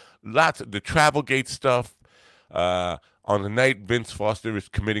trading. Lots of the Travelgate stuff. On the night Vince Foster is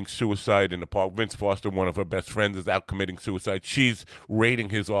committing suicide in the park, Vince Foster, one of her best friends, is out committing suicide. She's raiding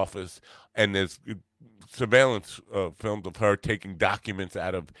his office, and there's surveillance films of her taking documents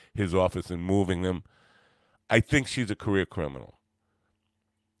out of his office and moving them. I think she's a career criminal.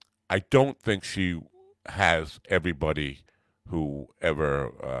 I don't think she has everybody who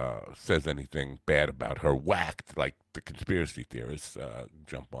ever says anything bad about her whacked, like the conspiracy theorists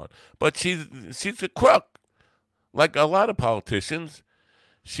jump on. But she's a crook. Like a lot of politicians,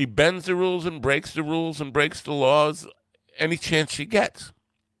 she bends the rules and breaks the laws any chance she gets.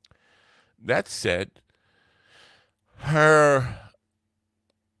 That said, her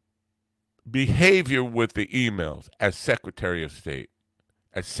behavior with the emails as Secretary of State,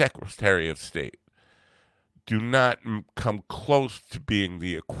 do not come close to being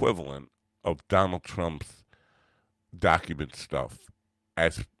the equivalent of Donald Trump's document stuff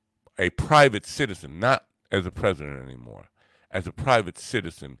as a private citizen, not as a president anymore. As a private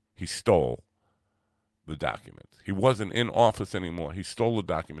citizen, he stole the documents. He wasn't in office anymore. He stole the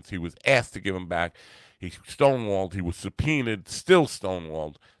documents. He was asked to give them back. He stonewalled. He was subpoenaed, still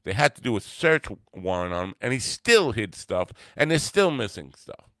stonewalled. They had to do a search warrant on him, and he still hid stuff, and they're still missing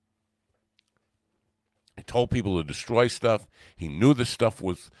stuff. He told people to destroy stuff. He knew the stuff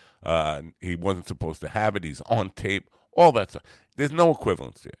was, he wasn't supposed to have it. He's on tape, all that stuff. There's no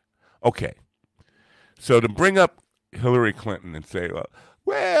equivalence there. Okay. So to bring up Hillary Clinton and say,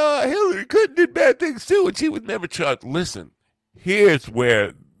 well, Hillary Clinton did bad things too, and she was never charged. Listen, here's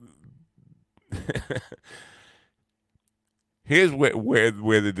where the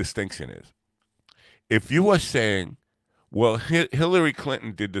distinction is. If you are saying, well, Hillary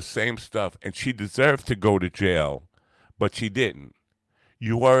Clinton did the same stuff and she deserved to go to jail, but she didn't,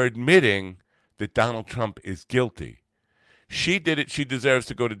 you are admitting that Donald Trump is guilty. She did it. She deserves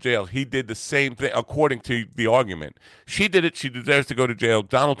to go to jail. He did the same thing, according to the argument. She did it. She deserves to go to jail.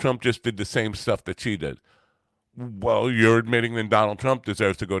 Donald Trump just did the same stuff that she did. Well, you're admitting that Donald Trump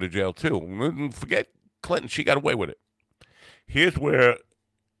deserves to go to jail, too. Forget Clinton. She got away with it. Here's where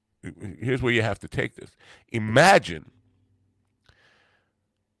you have to take this. Imagine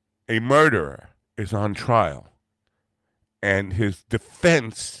a murderer is on trial, and his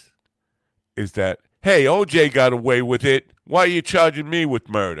defense is that, hey, OJ got away with it. Why are you charging me with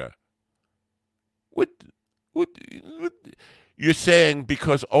murder? What? You're saying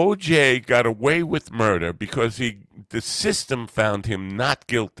because OJ got away with murder because the system found him not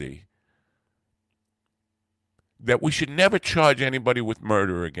guilty, that we should never charge anybody with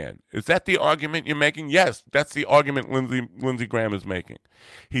murder again. Is that the argument you're making? Yes, that's the argument Lindsey Graham is making.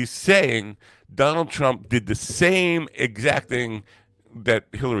 He's saying Donald Trump did the same exact thing that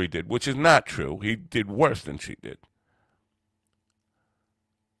Hillary did, which is not true. He did worse than she did.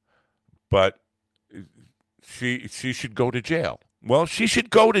 But she should go to jail. Well, she should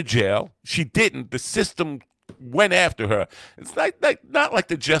go to jail. She didn't. The system went after her. It's not like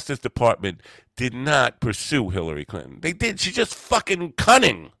the Justice Department did not pursue Hillary Clinton. They did. She's just fucking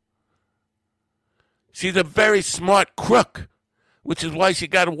cunning. She's a very smart crook, which is why she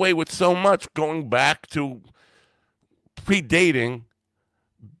got away with so much, going back to predating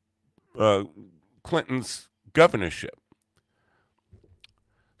Clinton's governorship.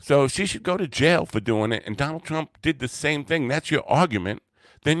 So she should go to jail for doing it. And Donald Trump did the same thing. That's your argument.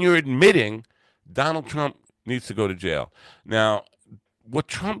 Then you're admitting Donald Trump needs to go to jail. Now, what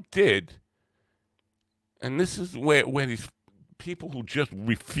Trump did, and this is where these people who just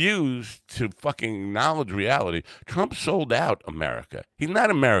refuse to fucking acknowledge reality, Trump sold out America. He's not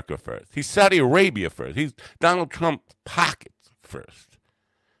America first. He's Saudi Arabia first. He's Donald Trump's pockets first.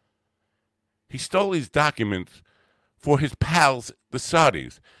 He stole these documents for his pals, the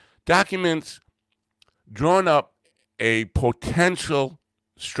Saudis. Documents drawn up a potential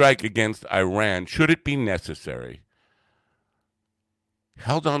strike against Iran, should it be necessary.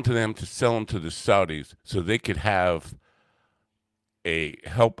 Held on to them to sell them to the Saudis so they could have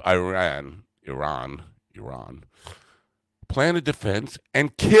help Iran, plan a defense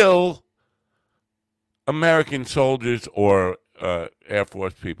and kill American soldiers or Air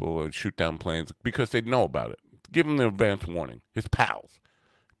Force people or shoot down planes because they'd know about it. Give them the advance warning. His pals.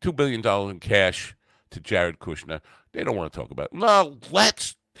 $2 billion in cash to Jared Kushner. They don't want to talk about it. No,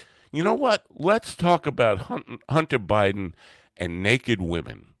 you know what? Let's talk about Hunter Biden and naked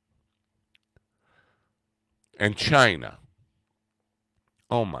women. And China.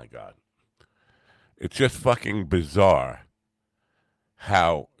 Oh, my God. It's just fucking bizarre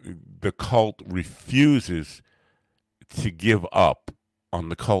how the cult refuses to give up on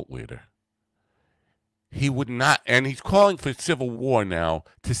the cult leader. He would not, and he's calling for civil war now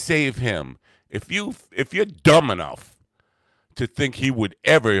to save him. If you're dumb enough to think he would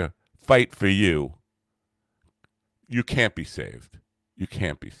ever fight for you, you can't be saved. You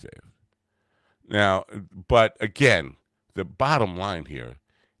can't be saved. Now, but again, the bottom line here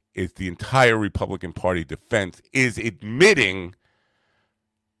is the entire Republican Party defense is admitting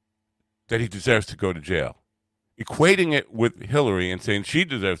that he deserves to go to jail. Equating it with Hillary and saying she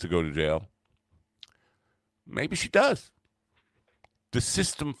deserves to go to jail, maybe she does. The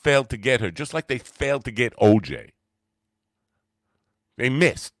system failed to get her, just like they failed to get OJ. They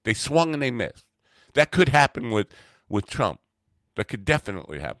missed. They swung and they missed. That could happen with Trump. That could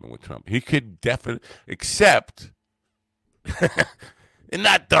definitely happen with Trump. He could definitely, except they're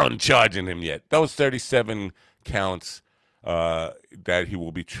not done charging him yet. Those 37 counts that he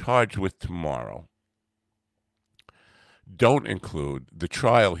will be charged with tomorrow don't include the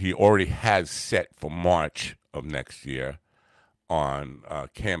trial he already has set for March of next year on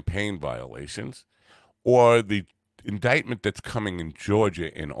campaign violations, or the indictment that's coming in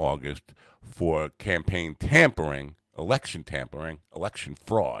Georgia in August for campaign tampering, election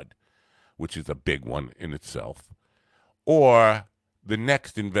fraud, which is a big one in itself, or the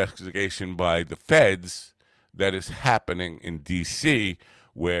next investigation by the feds that is happening in D.C.,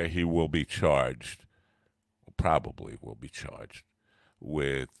 where he will be charged, probably will be charged,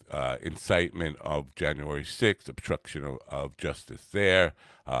 with incitement of January 6th, obstruction of justice there,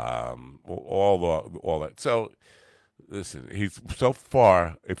 all that. So, listen, he's so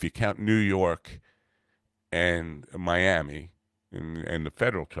far, if you count New York and Miami and the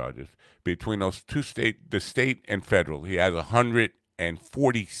federal charges, between those two the state and federal, he has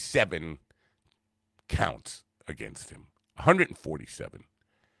 147 counts against him. 147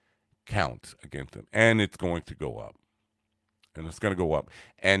 counts against him. And it's going to go up. And it's going to go up.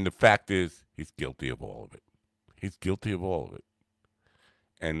 And the fact is, he's guilty of all of it. He's guilty of all of it.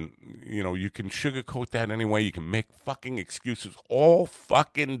 And, you know, you can sugarcoat that anyway. You can make fucking excuses all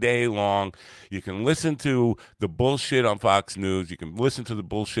fucking day long. You can listen to the bullshit on Fox News. You can listen to the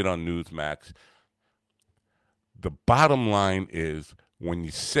bullshit on Newsmax. The bottom line is, when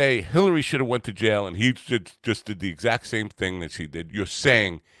you say Hillary should have went to jail and he just did the exact same thing that she did, you're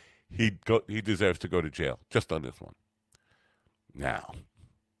saying he deserves to go to jail just on this one. Now,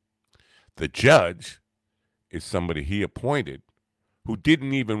 the judge is somebody he appointed who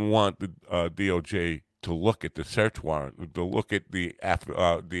didn't even want the DOJ to look at the search warrant, to look at the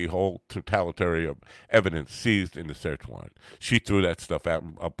whole totality of evidence seized in the search warrant. She threw that stuff out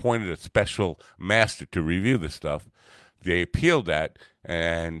and appointed a special master to review the stuff. They appealed that,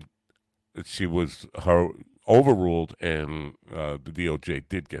 and she was overruled, and the DOJ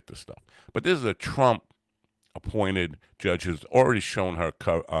did get the stuff. But this is a Trump-appointed judge who's already shown her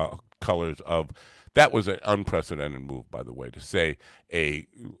colors of. That was an unprecedented move, by the way, to say a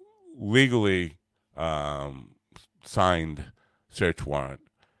legally signed search warrant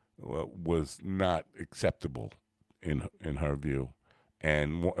was not acceptable in her view,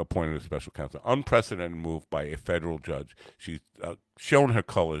 and appointed a special counsel. Unprecedented move by a federal judge. She's shown her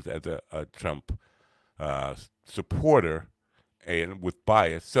colors as a Trump supporter and with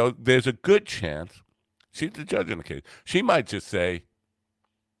bias. So there's a good chance she's the judge in the case. She might just say,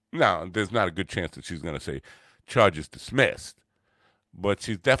 no, there's not a good chance that she's going to say charges dismissed. but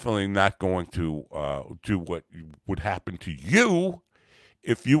she's definitely not going to do what would happen to you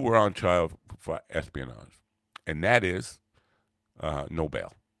if you were on trial for espionage, and that is no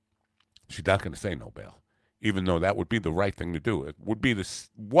bail. She's not going to say no bail, even though that would be the right thing to do. It would be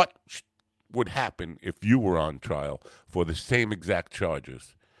what would happen if you were on trial for the same exact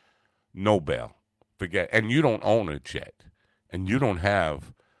charges. No bail. Forget. And you don't own a jet, and you don't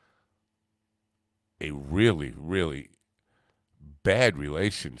have a really, really bad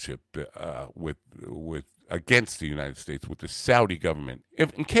relationship with against the United States with the Saudi government.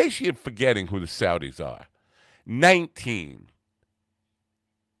 If, in case you're forgetting who the Saudis are, 19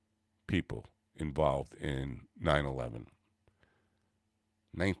 people involved in 9/11.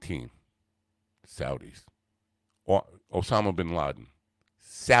 19 Saudis. Osama bin Laden,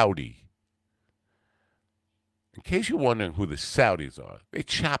 Saudi. In case you're wondering who the Saudis are, they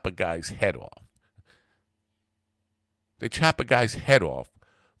chop a guy's head off. They chop a guy's head off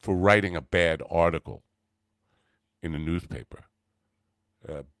for writing a bad article in the newspaper.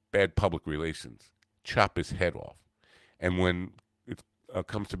 Bad public relations. Chop his head off. And when it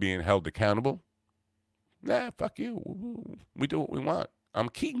comes to being held accountable, nah, fuck you. We do what we want. I'm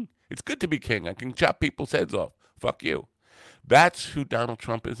king. It's good to be king. I can chop people's heads off. Fuck you. That's who Donald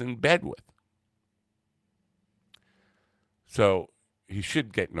Trump is in bed with. So he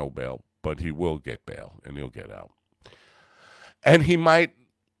should get no bail, but he will get bail, and he'll get out. And he might,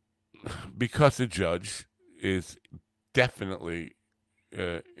 because the judge is definitely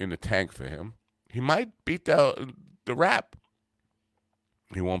in the tank for him, he might beat the rap.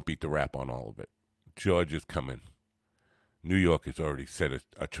 He won't beat the rap on all of it. George is coming. New York has already set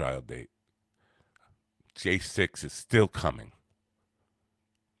a trial date. J6 is still coming.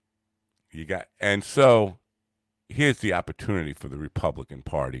 And so here's the opportunity for the Republican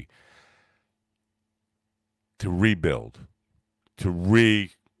Party to rebuild, to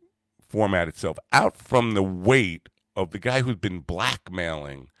reformat itself out from the weight of the guy who's been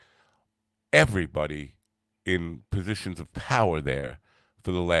blackmailing everybody in positions of power there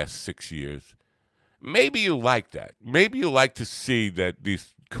for the last 6 years. Maybe you like that. Maybe you like to see that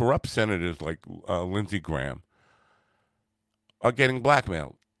these corrupt senators like Lindsey Graham are getting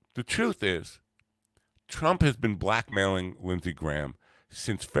blackmailed. The truth is, Trump has been blackmailing Lindsey Graham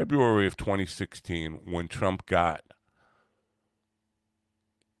since February of 2016 when Trump got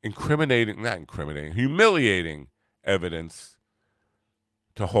humiliating evidence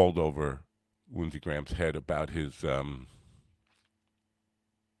to hold over Lindsey Graham's head about his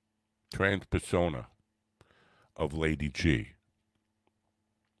trans persona of Lady G.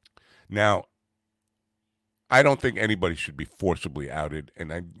 Now, I don't think anybody should be forcibly outed,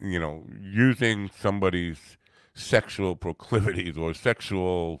 and using somebody's sexual proclivities or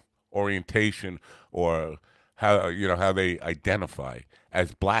sexual orientation or how they identify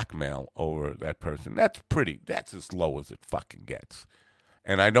as blackmail over that person. That's as low as it fucking gets.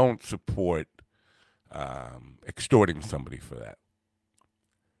 And I don't support extorting somebody for that.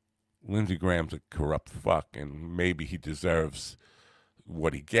 Lindsey Graham's a corrupt fuck, and maybe he deserves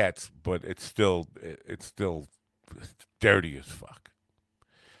what he gets, but it's still dirty as fuck.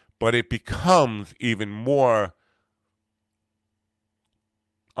 But it becomes even more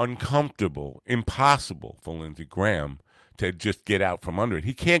uncomfortable, impossible for Lindsey Graham to just get out from under it.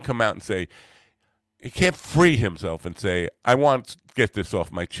 He can't come out and say, he can't free himself and say, I want to get this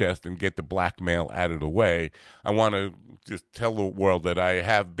off my chest and get the blackmail out of the way. I want to just tell the world that I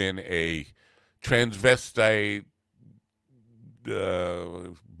have been a transvestite,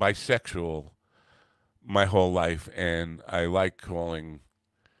 bisexual my whole life, and I like calling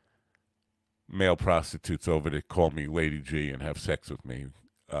male prostitutes over to call me Lady G and have sex with me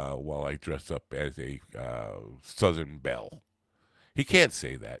while I dress up as a Southern belle. He can't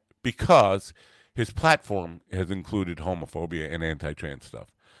say that because his platform has included homophobia and anti-trans stuff.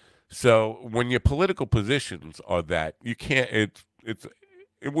 So when your political positions are that, you can't.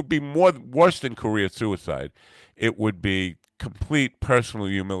 It would be worse than career suicide. It would be complete personal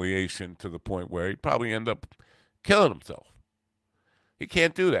humiliation to the point where he'd probably end up killing himself. He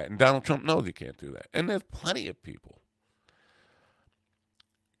can't do that, and Donald Trump knows he can't do that. And there's plenty of people.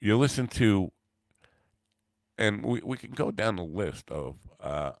 You listen to, and we can go down the list of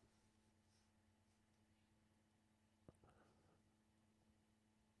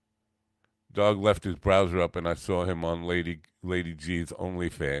Dog left his browser up, and I saw him on Lady G's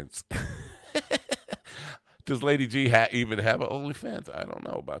OnlyFans. Does Lady G even have an OnlyFans? I don't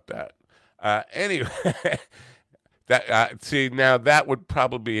know about that. Anyway, see, now that would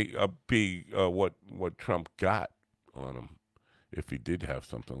probably be what Trump got on him if he did have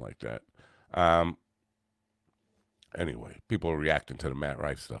something like that. Anyway, people are reacting to the Matt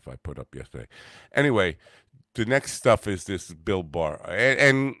Rife stuff I put up yesterday. Anyway, the next stuff is this Bill Barr.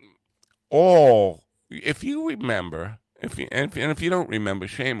 And all, if you remember, if you don't remember,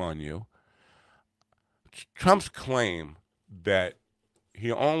 shame on you. Trump's claim that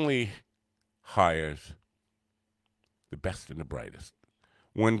he only hires the best and the brightest.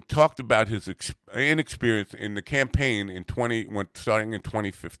 When talked about his inexperience in the campaign starting in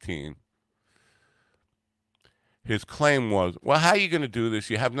 2015, his claim was, well, how are you going to do this?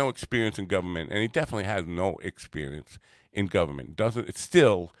 You have no experience in government. And he definitely has no experience in government. It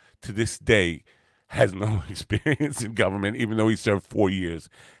still, to this day, has no experience in government, even though he served 4 years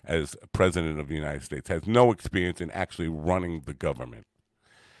as president of the United States, has no experience in actually running the government.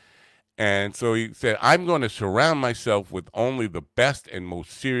 And so he said, I'm going to surround myself with only the best and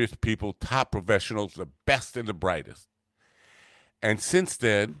most serious people, top professionals, the best and the brightest. And since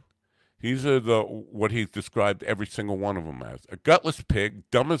then, these are what he's described every single one of them as: a gutless pig,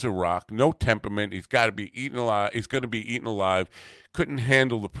 dumb as a rock, no temperament. He's got to be eaten alive. He's going to be eaten alive. Couldn't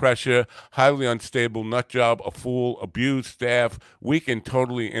handle the pressure. Highly unstable, nut job, a fool, abused staff, weak and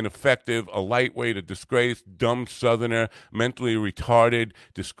totally ineffective, a lightweight, a disgrace, dumb Southerner, mentally retarded,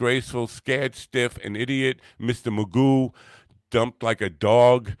 disgraceful, scared stiff, an idiot, Mr. Magoo, dumped like a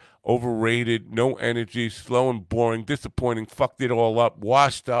dog, overrated, no energy, slow and boring, disappointing, fucked it all up,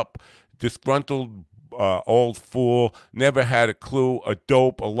 washed up, disgruntled old fool, never had a clue, a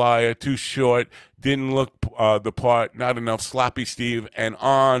dope, a liar, too short, didn't look the part, not enough, sloppy Steve, and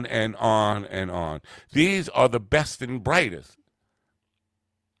on and on and on. These are the best and brightest.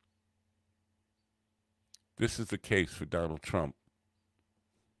 This is the case for Donald Trump.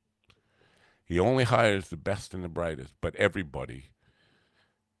 He only hires the best and the brightest, but everybody,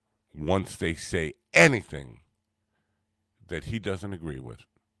 once they say anything that he doesn't agree with,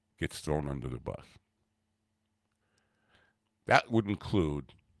 gets thrown under the bus. That would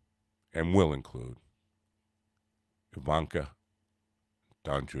include, and will include, Ivanka,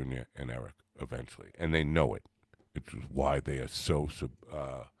 Don Jr., and Eric eventually. And they know it. It's why they are so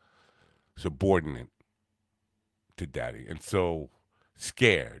subordinate to Daddy and so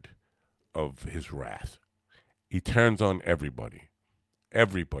scared of his wrath. He turns on everybody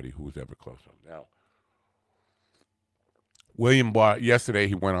who was ever close to him. Now, William Barr, yesterday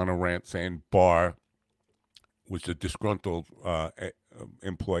he went on a rant saying Barr was a disgruntled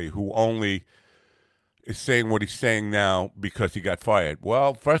employee who only is saying what he's saying now because he got fired.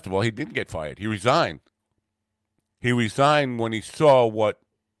 Well, first of all, he didn't get fired. He resigned. He resigned when he saw what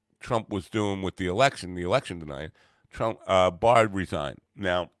Trump was doing with the election denied. Barr resigned.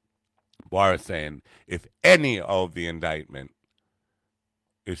 Now, Barr is saying if any of the indictment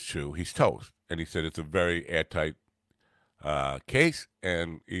is true, he's toast. And he said it's a very airtight case,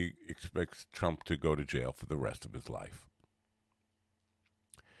 and he expects Trump to go to jail for the rest of his life.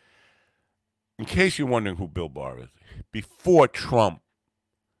 In case you're wondering who Bill Barr is, before Trump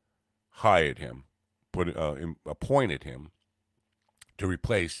hired him, appointed him to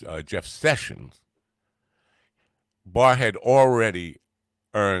replace Jeff Sessions, Barr had already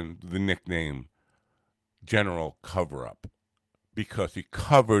earned the nickname General Cover-Up because he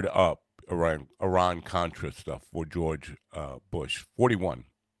covered up Iran-Contra stuff for George Bush, 41,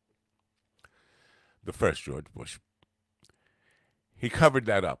 the first George Bush. He covered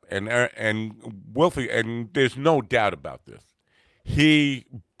that up, and Wolfie, and there's no doubt about this. He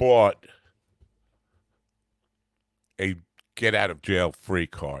bought a get-out-of-jail-free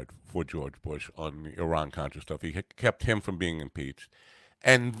card for George Bush on the Iran-Contra stuff. He kept him from being impeached.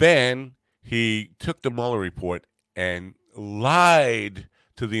 And then he took the Mueller report and lied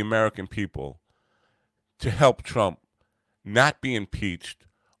to the American people to help Trump not be impeached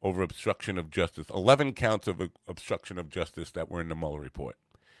over obstruction of justice. 11 counts of obstruction of justice that were in the Mueller report.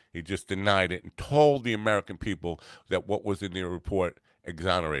 He just denied it and told the American people that what was in the report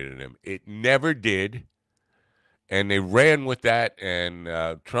exonerated him. It never did. And they ran with that, and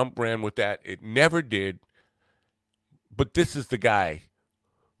Trump ran with that. It never did. But this is the guy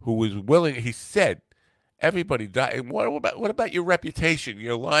who was willing. He said, everybody died. And what about your reputation?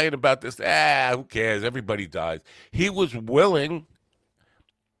 You're lying about this. Who cares? Everybody dies. He was willing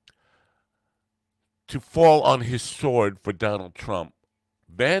to fall on his sword for Donald Trump.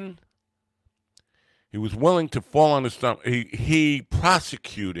 Then he was willing to fall on his thumb. He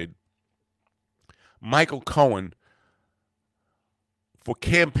prosecuted Michael Cohen for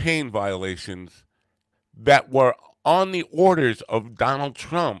campaign violations that were on the orders of Donald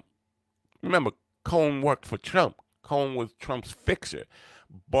Trump. Remember, Cohen worked for Trump. Cohen was Trump's fixer.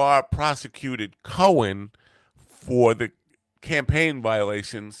 Barr prosecuted Cohen for the campaign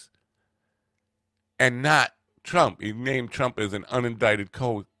violations and not Trump. He named Trump as an unindicted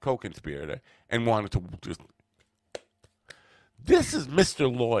co-conspirator and wanted to just. This is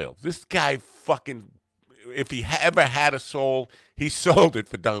Mr. Loyal. This guy fucking, if he ever had a soul, he sold it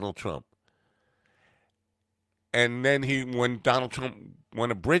for Donald Trump. And then when Donald Trump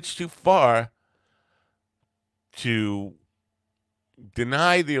went a bridge too far to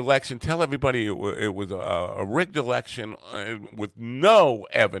deny the election, tell everybody it was a rigged election with no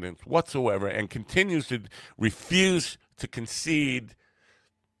evidence whatsoever, and continues to refuse to concede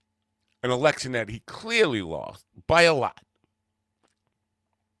an election that he clearly lost by a lot.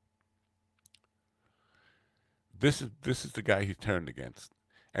 This is the guy he turned against.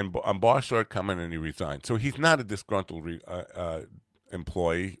 And Barr saw it coming and he resigned. So he's not a disgruntled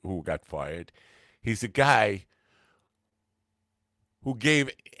employee who got fired. He's a guy who gave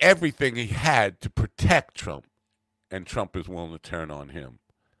everything he had to protect Trump, and Trump is willing to turn on him.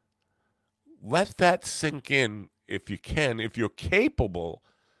 Let that sink in if you can, if you're capable,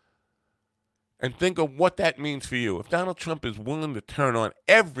 and think of what that means for you. If Donald Trump is willing to turn on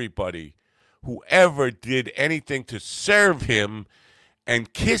everybody who ever did anything to serve him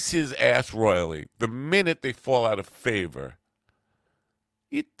and kiss his ass royally the minute they fall out of favor,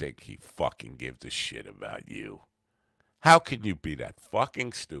 you'd think he fucking gives a shit about you. How can you be that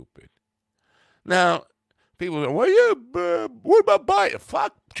fucking stupid? Now, people go, well, yeah, what about Biden?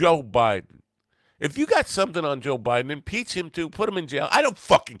 Fuck Joe Biden. If you got something on Joe Biden, impeach him too, put him in jail. I don't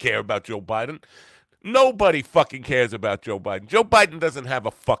fucking care about Joe Biden. Nobody fucking cares about Joe Biden. Joe Biden doesn't have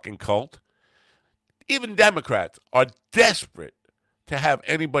a fucking cult. Even Democrats are desperate to have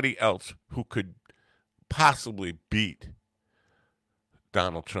anybody else who could possibly beat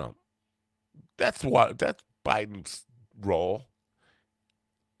Donald Trump. That's Biden's role.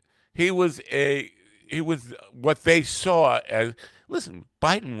 He was what they saw as, listen,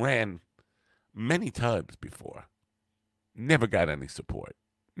 Biden ran many times before. Never got any support.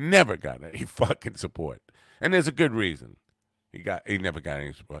 Never got any fucking support. And there's a good reason. He never got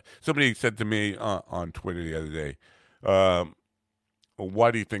any support. Somebody said to me on Twitter the other day,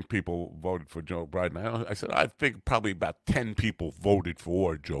 why do you think people voted for Joe Biden? I said, I think probably about 10 people voted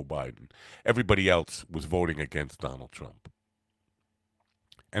for Joe Biden. Everybody else was voting against Donald Trump.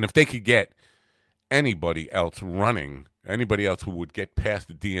 And if they could get anybody else running, anybody else who would get past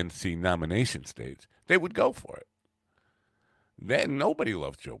the DNC nomination stage, they would go for it. Then nobody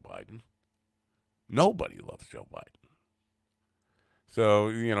loves Joe Biden. Nobody loves Joe Biden. So,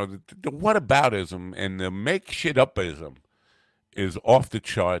 you know, the whataboutism and the make shit upism is off the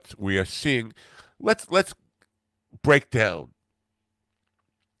charts. We are seeing, let's break down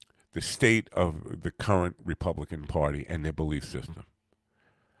the state of the current Republican Party and their belief system.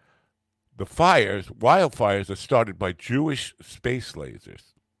 The wildfires are started by Jewish space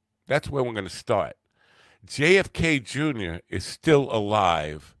lasers. That's where we're going to start. JFK Jr. is still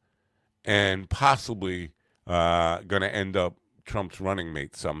alive and possibly going to end up Trump's running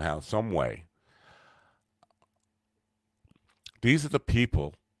mate somehow, some way. These are the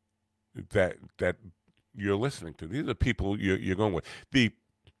people that you're listening to. These are the people you're going with.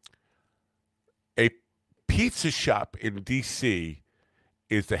 A pizza shop in D.C.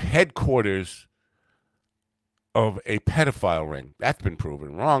 is the headquarters of a pedophile ring. That's been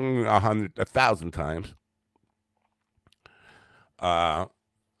proven wrong 1,000 times.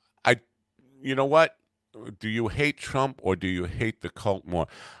 You know what? Do you hate Trump or do you hate the cult more?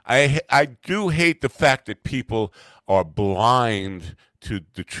 I do hate the fact that people are blind to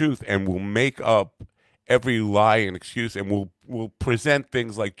the truth and will make up every lie and excuse and will present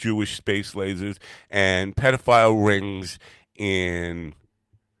things like Jewish space lasers and pedophile rings in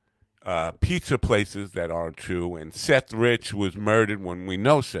pizza places that aren't true. And Seth Rich was murdered when we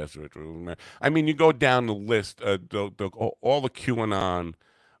know Seth Rich was murdered. I mean, you go down the list, all the QAnon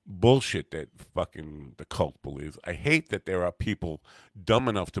bullshit that fucking the cult believes. I hate that there are people dumb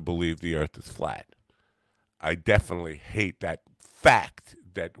enough to believe the earth is flat. I definitely hate that fact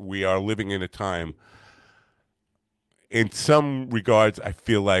that we are living in a time. In some regards, I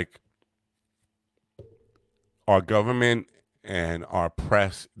feel like our government and our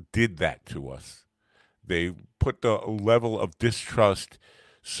press did that to us. They put the level of distrust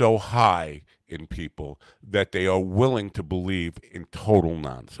so high in people that they are willing to believe in total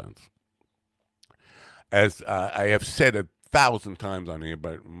nonsense. As I have said 1,000 times on here,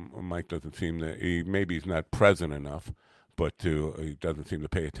 but Mike doesn't seem to, maybe he's not present enough, but he doesn't seem to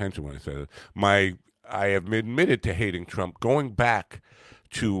pay attention when I say it. I have admitted to hating Trump going back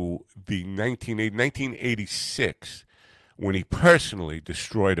to the 1986 when he personally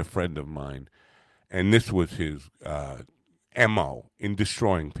destroyed a friend of mine, and this was his MO in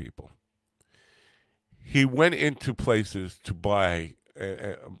destroying people. he went into places to buy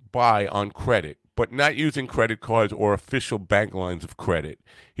on credit, but not using credit cards or official bank lines of credit.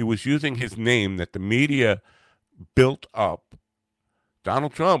 He was using his name that the media built up.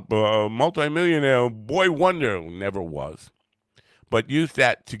 Donald Trump, multimillionaire, boy wonder, never was. But used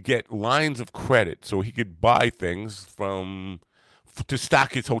that to get lines of credit so he could buy things to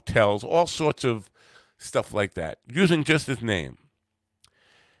stock his hotels, all sorts of stuff like that, using just his name.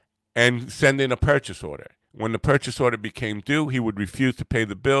 And send in a purchase order. When the purchase order became due, he would refuse to pay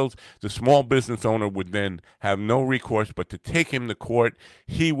the bills. The small business owner would then have no recourse but to take him to court.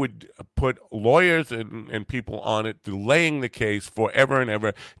 He would put lawyers and people on it, delaying the case forever and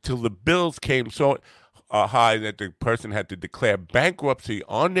ever till the bills came so high that the person had to declare bankruptcy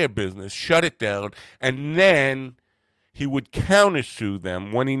on their business, shut it down, and then he would countersue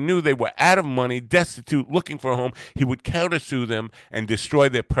them. When he knew they were out of money, destitute, looking for a home, he would countersue them and destroy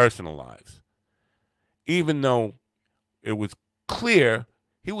their personal lives. Even though it was clear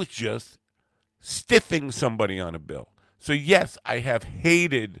he was just stiffing somebody on a bill. So yes, I have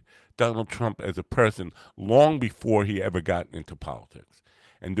hated Donald Trump as a person long before he ever got into politics.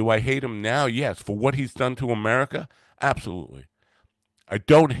 And do I hate him now? Yes. For what he's done to America? Absolutely. I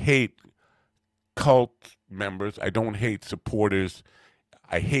don't hate cult members. I don't hate supporters.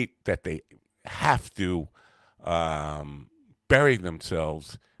 I hate that they have to bury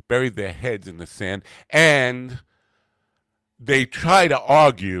their heads in the sand, and they try to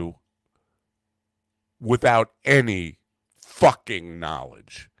argue without any fucking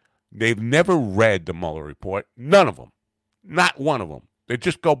knowledge. They've never read the Mueller report. None of them. Not one of them. They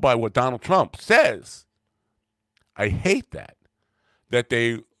just go by what Donald Trump says. I hate that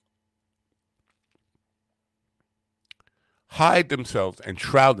they hide themselves and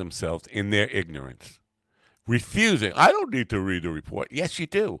shroud themselves in their ignorance. Refusing. I don't need to read the report. Yes, you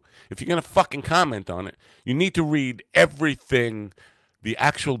do. If you're going to fucking comment on it, you need to read everything, the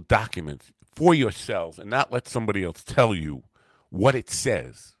actual documents for yourselves, and not let somebody else tell you what it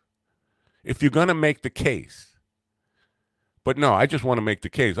says. If you're going to make the case. But no, I just want to make the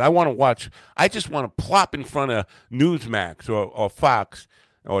case. I just want to plop in front of Newsmax or Fox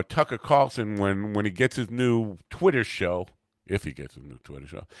or Tucker Carlson when he gets his new Twitter show, if he gets a new Twitter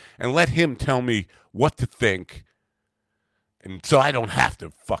show, and let him tell me what to think, and so I don't have to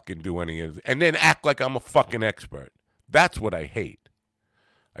fucking do any of it, and then act like I'm a fucking expert. That's what I hate.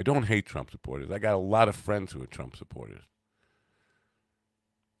 I don't hate Trump supporters. I got a lot of friends who are Trump supporters.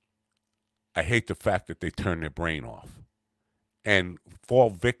 I hate the fact that they turn their brain off and fall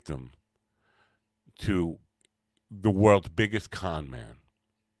victim to the world's biggest con man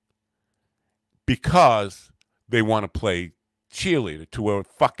because they want to play cheerleader to a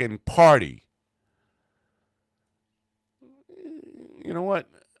fucking party. You know what?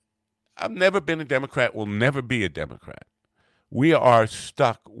 I've never been a Democrat, will never be a Democrat. We are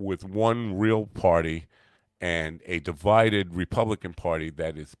stuck with one real party and a divided Republican Party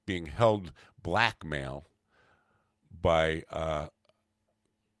that is being held blackmail by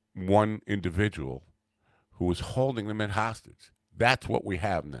one individual who is holding them in hostage. That's what we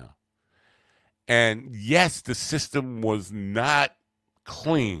have now. And yes, the system was not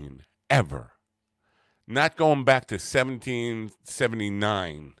clean, ever. Not going back to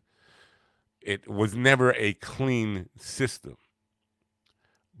 1779. It was never a clean system.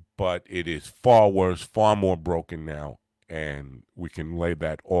 But it is far worse, far more broken now, and we can lay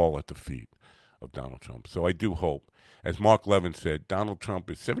that all at the feet of Donald Trump. So I do hope, as Mark Levin said, Donald Trump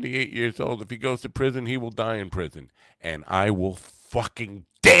is 78 years old. If he goes to prison, he will die in prison. And I will fucking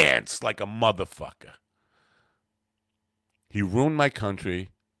dance like a motherfucker. He ruined my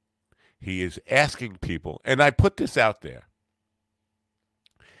country. He is asking people, and I put this out there.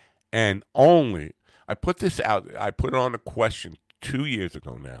 And I put it on a question 2 years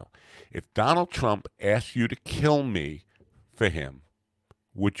ago now. If Donald Trump asked you to kill me for him,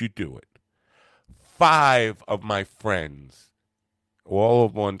 would you do it? 5 of my friends, all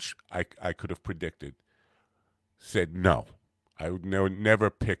of which I could have predicted, said no. I would never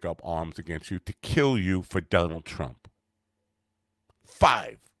pick up arms against you to kill you for Donald Trump.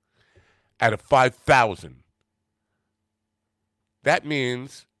 5 out of 5,000. That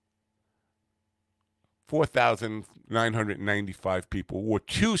means 4,995 people were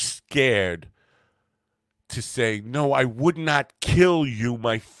too scared to say, no, I would not kill you,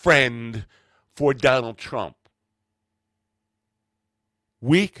 my friend, for Donald Trump.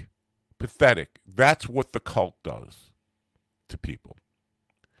 Weak, pathetic. That's what the cult does to people.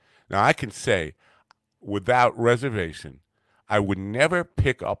 Now, I can say without reservation, I would never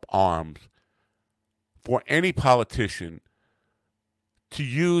pick up arms for any politician to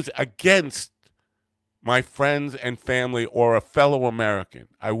use against my friends and family or a fellow American.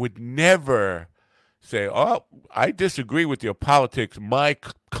 I would never say, oh, I disagree with your politics. My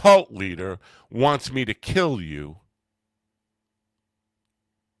cult leader wants me to kill you.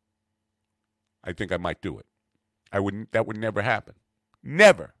 I think I might do it. That would never happen.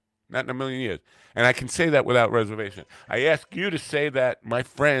 Never. Not in a million years. And I can say that without reservation. I ask you to say that, my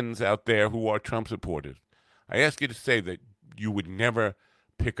friends out there who are Trump supporters, I ask you to say that you would never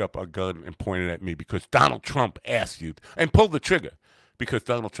pick up a gun and point it at me because Donald Trump asked you, and pull the trigger because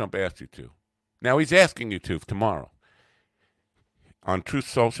Donald Trump asked you to. Now he's asking you to tomorrow. On Truth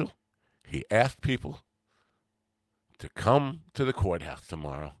Social, he asked people to come to the courthouse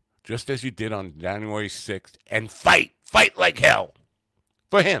tomorrow, just as you did on January 6th, and fight like hell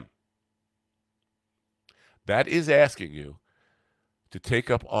for him. That is asking you to take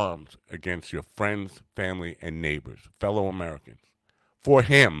up arms against your friends, family, and neighbors, fellow Americans, for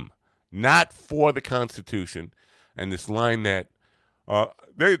him, not for the Constitution and this line that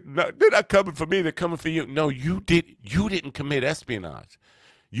they're not coming for me, they're coming for you. No, you didn't commit espionage.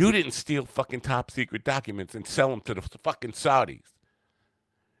 You didn't steal fucking top secret documents and sell them to the fucking Saudis.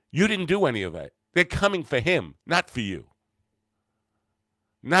 You didn't do any of that. They're coming for him, not for you.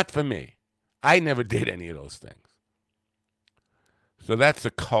 Not for me. I never did any of those things. So that's the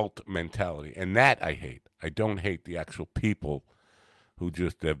cult mentality, and that I hate. I don't hate the actual people who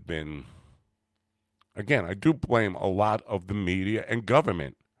just have been... Again, I do blame a lot of the media and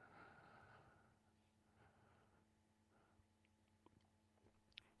government.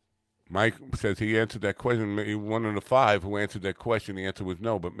 Mike says he answered that question. Maybe one of the five who answered that question, the answer was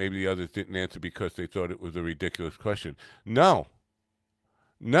no, but maybe the others didn't answer because they thought it was a ridiculous question. No.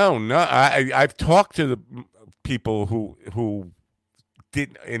 I've talked to the people who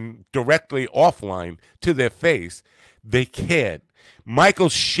did, and directly offline to their face, they cared. Michael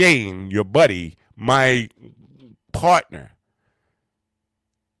Shane, your buddy, my partner,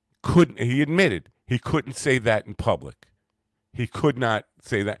 he admitted he couldn't say that in public. He could not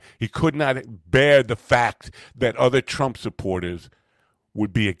say that. He could not bear the fact that other Trump supporters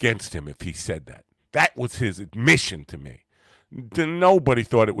would be against him if he said that. That was his admission to me. Nobody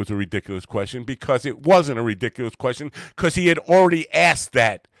thought it was a ridiculous question because it wasn't a ridiculous question because he had already asked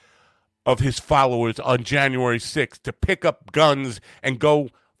that of his followers on January 6th to pick up guns and go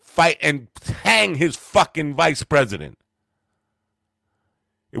fight and hang his fucking vice president.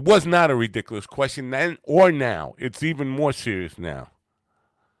 It was not a ridiculous question then or now. It's even more serious now.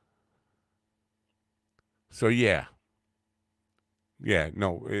 So,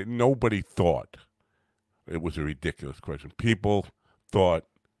 nobody thought it was a ridiculous question. People thought,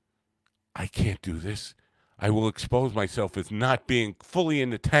 I can't do this. I will expose myself as not being fully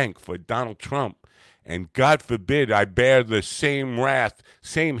in the tank for Donald Trump. And God forbid I bear the same wrath,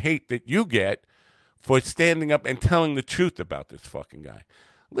 same hate that you get for standing up and telling the truth about this fucking guy.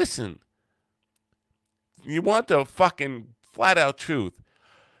 Listen, you want the fucking flat-out truth.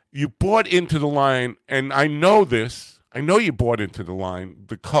 You bought into the line, and I know this. I know you bought into the line,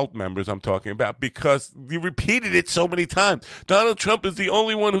 the cult members I'm talking about, because you repeated it so many times. Donald Trump is the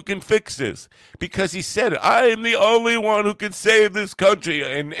only one who can fix this. Because he said, I am the only one who can save this country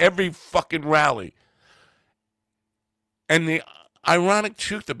in every fucking rally. And the ironic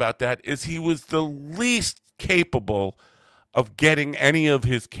truth about that is he was the least capable of getting any of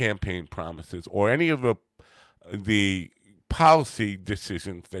his campaign promises or any of the policy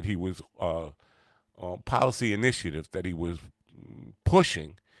decisions that he was policy initiatives that he was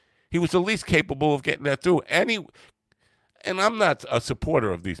pushing. He was the least capable of getting that through. And I'm not a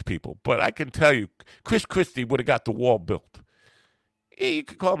supporter of these people, but I can tell you, Chris Christie would have got the wall built. You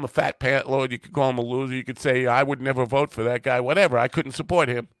could call him a fat pant lord, you could call him a loser, you could say, I would never vote for that guy, whatever, I couldn't support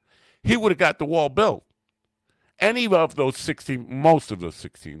him. He would have got the wall built. Any of those 16, most of those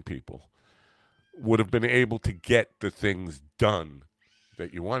 16 people would have been able to get the things done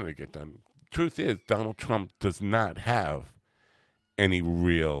that you wanted to get done. Truth is, Donald Trump does not have any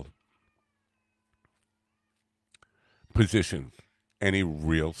real positions, any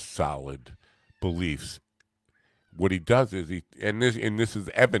real solid beliefs. What he does is this is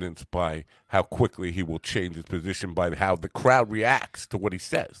evidenced by how quickly he will change his position by how the crowd reacts to what he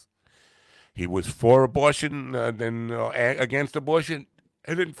says. He was for abortion, then against abortion,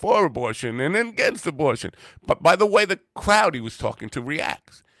 and then for abortion, and then against abortion. But by the way the crowd he was talking to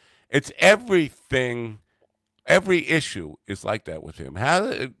reacts. It's everything, every issue is like that with him.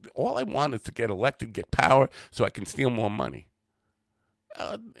 All I want is to get elected, get power, so I can steal more money.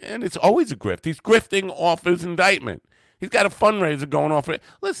 And it's always a grift. He's grifting off his indictment. He's got a fundraiser going off.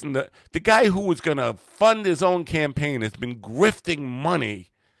 Listen, the guy who was going to fund his own campaign has been grifting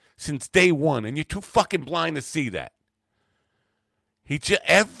money since day one, and you're too fucking blind to see that.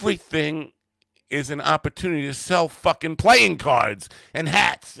 Everything is an opportunity to sell fucking playing cards and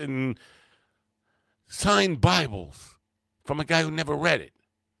hats and signed Bibles from a guy who never read it.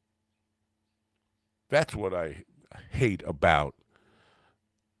 That's what I hate about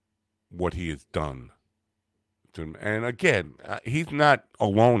what he has done. And again, he's not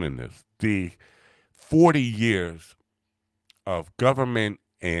alone in this. The 40 years of government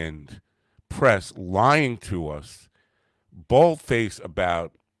and press lying to us, bold-faced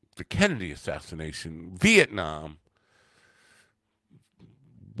about the Kennedy assassination, Vietnam,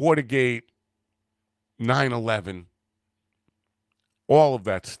 Watergate, 9/11, all of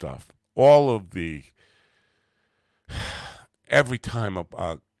that stuff, all of the, every time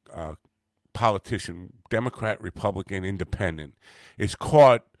a politician, Democrat, Republican, Independent, is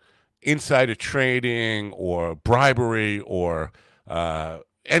caught insider trading or bribery or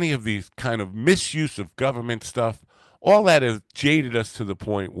any of these kind of misuse of government stuff, all that has jaded us to the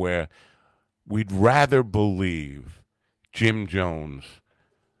point where we'd rather believe Jim Jones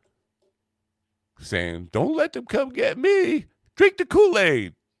saying, "Don't let them come get me. Drink the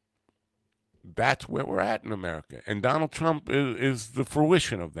Kool-Aid." That's where we're at in America. And Donald Trump is the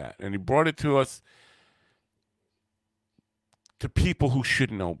fruition of that. And he brought it to us, to people who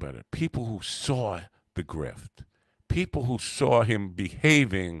should know better, people who saw the grift, people who saw him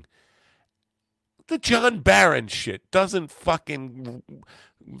behaving. The John Barron shit doesn't fucking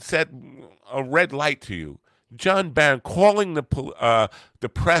set a red light to you. John Barron calling the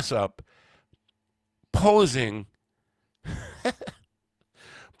press up, posing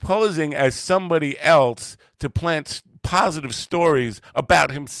as somebody else to plant positive stories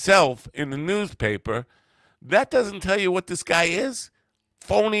about himself in the newspaper. That doesn't tell you what this guy is.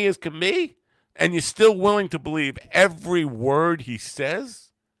 Phony as can be. And you're still willing to believe every word he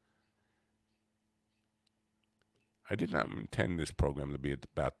says? I did not intend this program to be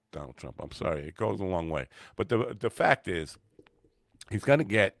about Donald Trump. I'm sorry. It goes a long way. But the fact is, he's going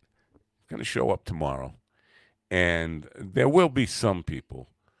to show up tomorrow. And there will be some people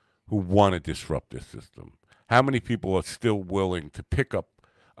who want to disrupt this system. How many people are still willing to pick up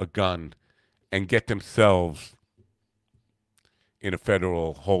a gun and get themselves in a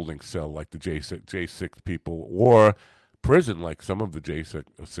federal holding cell like the J6 people, or prison like some of the J6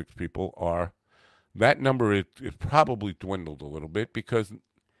 people are? That number is probably dwindled a little bit because,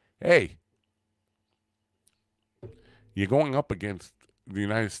 hey, you're going up against the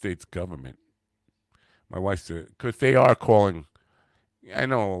United States government. My wife said, because they are calling, I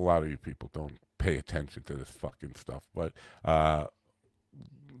know a lot of you people don't pay attention to this fucking stuff, but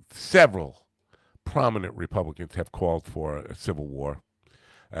several prominent Republicans have called for a civil war,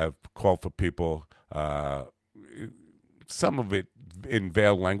 have called for people, some of it in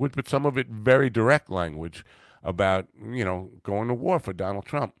veiled language, but some of it very direct language about, going to war for Donald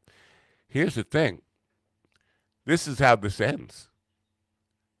Trump. Here's the thing. This is how this ends.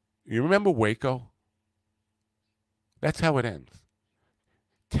 You remember Waco? That's how it ends.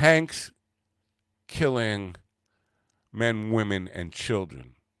 Tanks killing men, women, and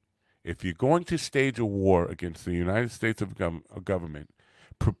children. If you're going to stage a war against the United States of government,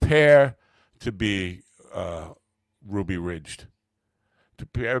 prepare to be Ruby Ridged.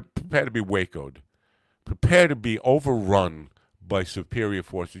 Prepare to be Waco'd. Prepare to be overrun by superior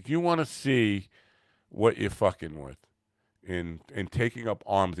forces. You want to see what you're fucking with in taking up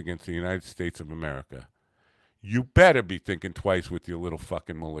arms against the United States of America. You better be thinking twice with your little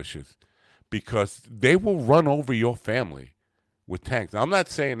fucking militias, because they will run over your family with tanks. Now, I'm not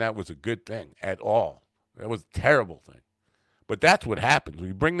saying that was a good thing at all. That was a terrible thing. But that's what happens when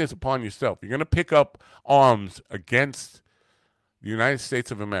you bring this upon yourself. You're going to pick up arms against the United States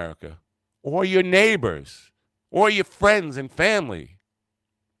of America or your neighbors or your friends and family.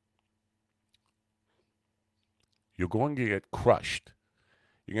 You're going to get crushed.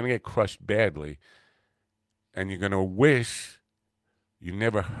 You're going to get crushed badly. And you're going to wish you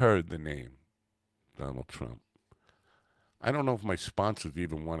never heard the name Donald Trump. I don't know if my sponsors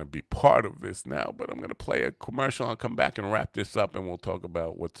even want to be part of this now, but I'm going to play a commercial. I'll come back and wrap this up, and we'll talk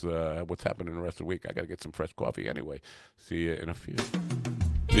about what's happening the rest of the week. I got to get some fresh coffee anyway. See you in a few.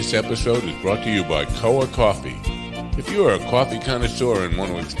 This episode is brought to you by Koa Coffee. If you are a coffee connoisseur and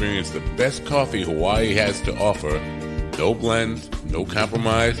want to experience the best coffee Hawaii has to offer, no blends, no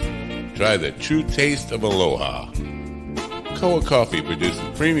compromise, try the true taste of aloha. Koa Coffee produces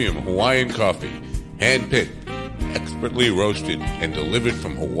premium Hawaiian coffee, hand-picked, expertly roasted, and delivered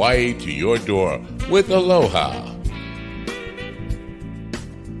from Hawaii to your door with aloha.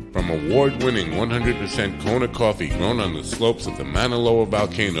 From From award-winning 100% Kona coffee grown on the slopes of the Mauna Loa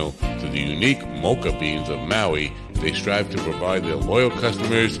volcano to the unique mocha beans of Maui, they strive to provide their loyal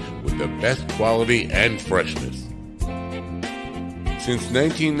customers with the best quality and freshness. Since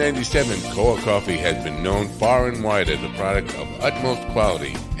 1997, Koa Coffee has been known far and wide as a product of utmost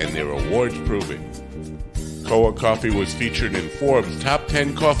quality, and their awards prove it. Koa Coffee was featured in Forbes' Top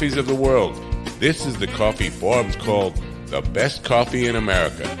 10 Coffees of the World. This is the coffee Forbes called the best coffee in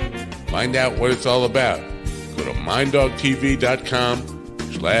America. Find out what it's all about. Go to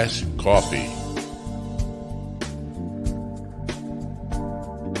minddogtv.com/coffee.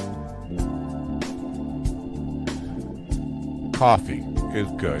 Coffee is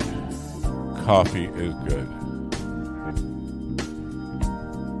good. Coffee is good.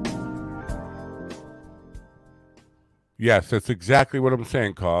 Yes, that's exactly what I'm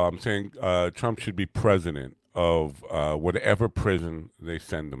saying, Carl. I'm saying Trump should be president of whatever prison they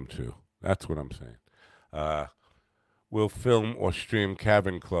send him to. That's what I'm saying. We'll film or stream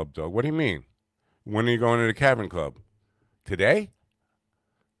Cavern Club, dog. What do you mean? When are you going to the Cavern Club? Today?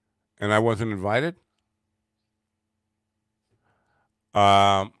 And I wasn't invited?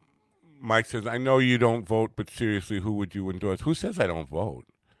 Mike says, I know you don't vote, but seriously, who would you endorse? Who says I don't vote?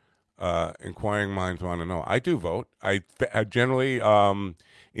 Inquiring minds want to know. I do vote. I generally,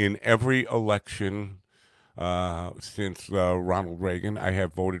 in every election since Ronald Reagan, I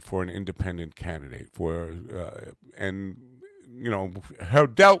have voted for an independent candidate and,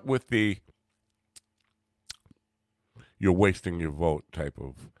 have dealt with the you're wasting your vote type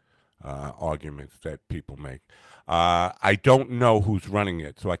of arguments that people make. I don't know who's running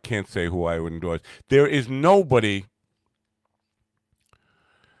it, so I can't say who I would endorse. There is nobody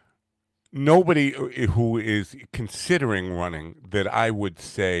who is considering running that I would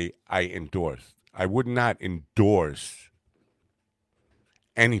say I endorse. I would not endorse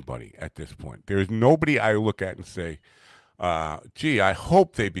anybody at this point. There is nobody I look at and say, gee, I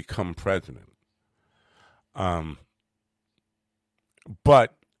hope they become president.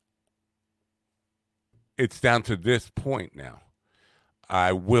 But it's down to this point now.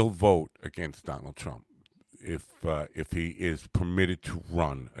 I will vote against Donald Trump if he is permitted to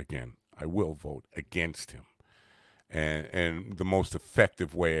run again. I will vote against him, and the most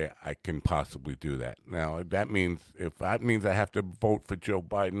effective way I can possibly do that. Now, if that means I have to vote for Joe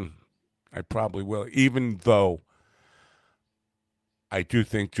Biden, I probably will. Even though I do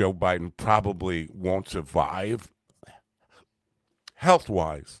think Joe Biden probably won't survive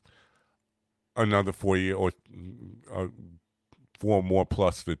health-wise another 4 year or 4 more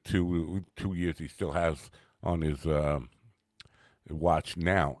plus the 2 years he still has on his watch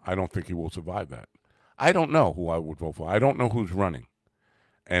now. I don't think he will survive that. I don't know who I would vote for. I don't know who's running,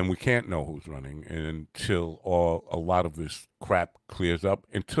 and we can't know who's running until a lot of this crap clears up.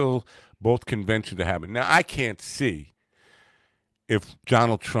 Until both conventions are happening. Now I can't see if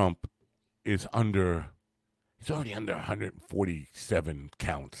Donald Trump is under. He's already under 147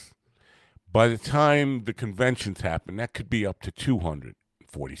 counts. By the time the conventions happen, that could be up to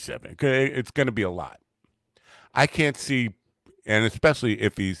 247. Okay, it's going to be a lot. I can't see, and especially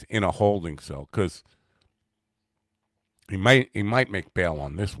if he's in a holding cell, because he might make bail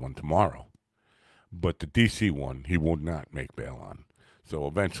on this one tomorrow, but the D.C. one he will not make bail on. So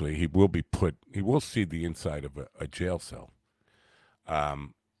eventually he will see the inside of a jail cell. I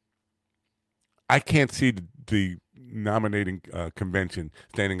can't see the nominating convention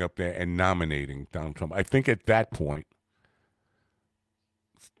standing up there and nominating Donald Trump. I think at that point,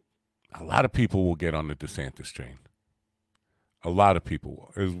 a lot of people will get on the DeSantis train. A lot of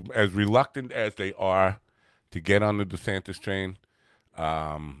people, as reluctant as they are to get on the DeSantis train,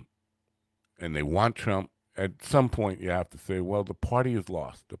 and they want Trump, at some point you have to say, well, the party is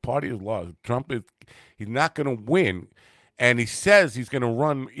lost. The party is lost. He's not going to win. And he says he's going to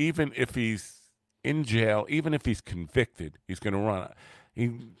run even if he's in jail, even if he's convicted, he's going to run.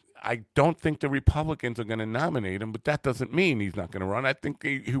 I don't think the Republicans are going to nominate him, but that doesn't mean he's not going to run. I think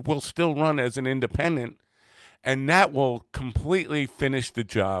he will still run as an independent, and that will completely finish the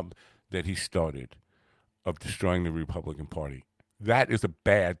job that he started of destroying the Republican Party. That is a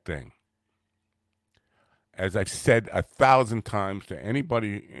bad thing. As I've said 1,000 times to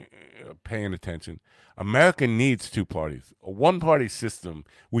anybody paying attention, America needs two parties. A one-party system,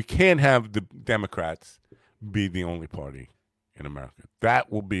 we can't have the Democrats be the only party in America.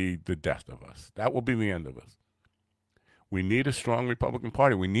 That will be the death of us. That will be the end of us. We need a strong Republican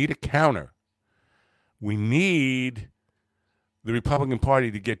Party. We need a counter. We need the Republican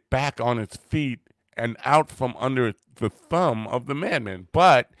Party to get back on its feet and out from under the thumb of the madman.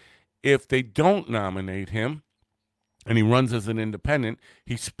 But if they don't nominate him, and he runs as an independent,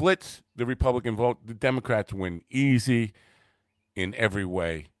 he splits the Republican vote. The Democrats win easy in every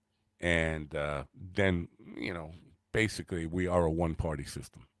way. And then, basically we are a one-party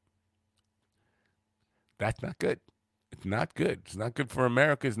system. That's not good. It's not good. It's not good for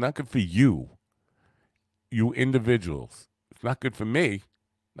America. It's not good for you individuals. It's not good for me.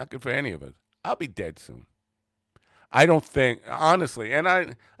 Not good for any of us. I'll be dead soon. I don't think, honestly, and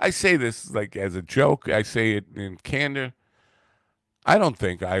I say this like as a joke. I say it in candor. I don't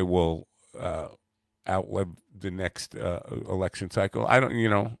think I will outlive the next election cycle.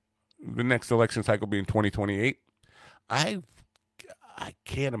 The next election cycle being 2028. I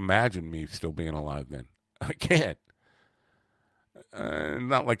can't imagine me still being alive then. I can't.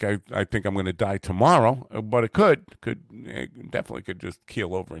 Not like I think I'm going to die tomorrow, but it definitely could just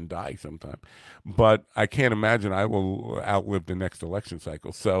keel over and die sometime. But I can't imagine I will outlive the next election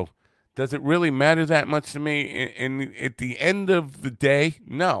cycle. So does it really matter that much to me? And at the end of the day,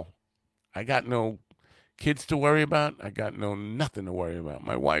 no. I got no kids to worry about. I got nothing to worry about.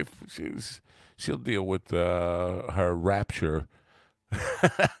 My wife, she'll deal with her rapture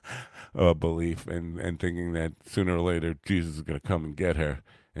belief and thinking that sooner or later Jesus is going to come and get her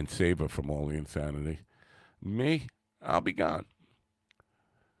and save her from all the insanity. Me, I'll be gone.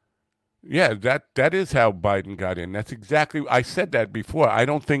 Yeah, that is how Biden got in. That's exactly, I said that before. I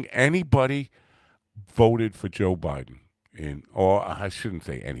don't think anybody voted for Joe Biden. Or I shouldn't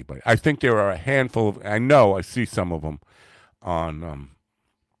say anybody. I think there are a handful of, I see some of them on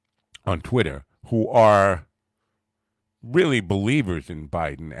Twitter who are really believers in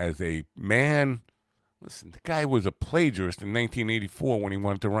Biden as a man. Listen, the guy was a plagiarist in 1984 when he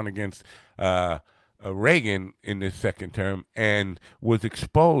wanted to run against Reagan in his second term and was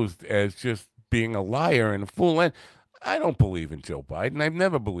exposed as just being a liar and a fool. And I don't believe in Joe Biden. I've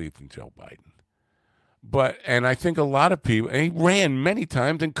never believed in Joe Biden. And I think a lot of people, and he ran many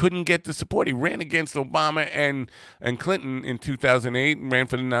times and couldn't get the support. He ran against Obama and Clinton in 2008 and ran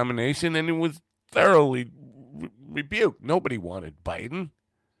for the nomination, and it was thoroughly rebuked. Nobody wanted Biden.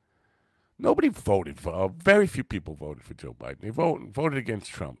 Nobody voted for, very few people voted for Joe Biden. They voted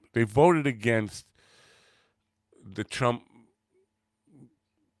against Trump. They voted against the Trump,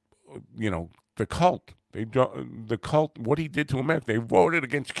 the cult. The cult, what he did to America. They voted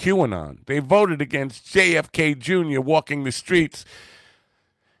against QAnon. They voted against JFK Jr. walking the streets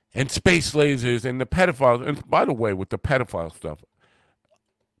and space lasers and the pedophiles. And by the way, with the pedophile stuff,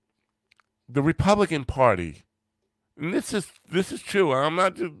 the Republican Party, and this is true. I'm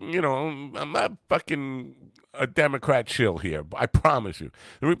not just, I'm not fucking a Democrat shill here. I promise you.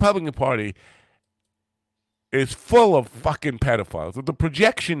 The Republican Party is full of fucking pedophiles. The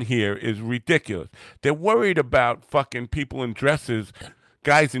projection here is ridiculous. They're worried about fucking people in dresses,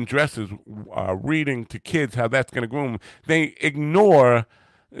 guys in dresses, reading to kids how that's going to groom them. They ignore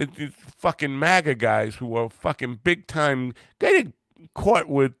these fucking MAGA guys who are fucking big time, getting caught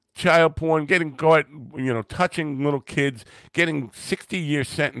with child porn, getting caught, touching little kids, getting 60-year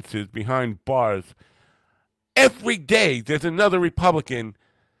sentences behind bars. Every day there's another Republican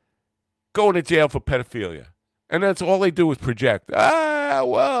going to jail for pedophilia. And that's all they do is project.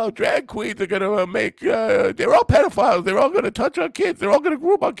 Drag queens are going to make, they're all pedophiles. They're all going to touch our kids. They're all going to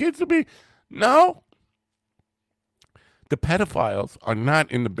groom our kids to be. No. The pedophiles are not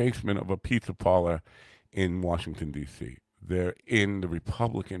in the basement of a pizza parlor in Washington, D.C. They're in the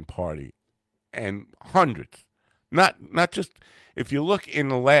Republican Party. And hundreds. Not just, if you look in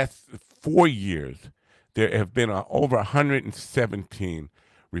the last 4 years, there have been over 117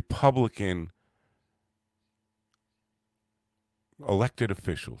 Republican elected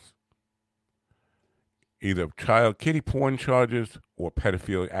officials, either child kiddie porn charges or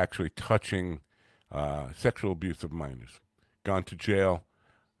pedophilia, actually touching sexual abuse of minors, gone to jail,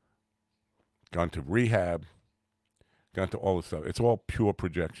 gone to rehab, gone to all this stuff. It's all pure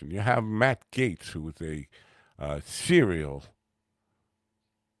projection. You have Matt Gaetz, who is a serial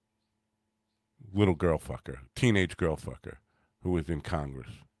little girl fucker, teenage girl fucker, who is in Congress.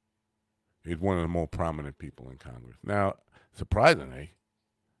 He's one of the more prominent people in Congress. Now, surprisingly,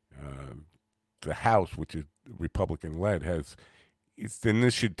 the House, which is Republican-led, and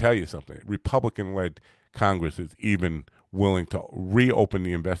this should tell you something, Republican-led Congress is even willing to reopen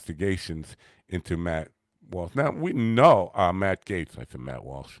the investigations into Matt Walsh. Now, we know Matt Gaetz, I said Matt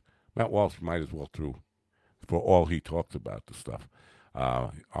Walsh. Matt Walsh might as well for all he talks about the stuff.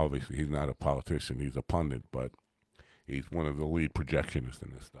 Obviously, he's not a politician. He's a pundit, but he's one of the lead projectionists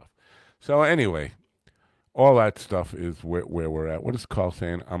in this stuff. So anyway, all that stuff is where we're at. What is Carl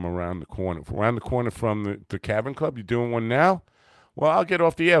saying? I'm around the corner. Around the corner from the Cavern Club? You doing one now? Well, I'll get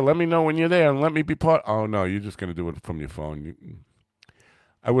off the air. Let me know when you're there and let me be part. Oh, no, you're just going to do it from your phone.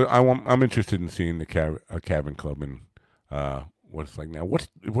 I'm interested in seeing the Cabin Club and what it's like now. What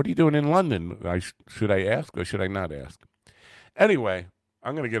are you doing in London? Should I ask or should I not ask? Anyway,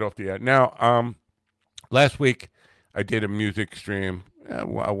 I'm going to get off the air. Now, last week I did a music stream.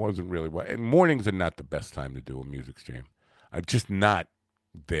 Well, I wasn't really. And mornings are not the best time to do a music stream. I'm just not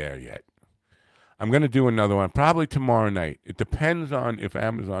there yet. I'm going to do another one probably tomorrow night. It depends on if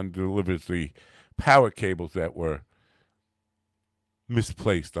Amazon delivers the power cables that were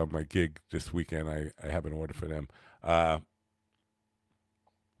misplaced on my gig this weekend. I have an order for them.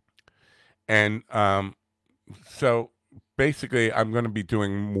 So basically, I'm going to be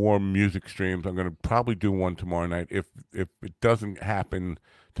doing more music streams. I'm going to probably do one tomorrow night. If it doesn't happen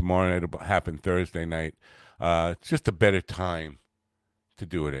tomorrow night, it'll happen Thursday night. It's just a better time to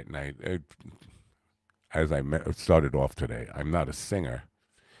do it at night. As I started off today, I'm not a singer,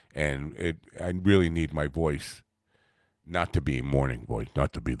 and I really need my voice not to be a morning voice,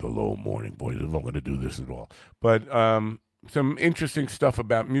 not to be the low morning voice. I'm not going to do this at all. But some interesting stuff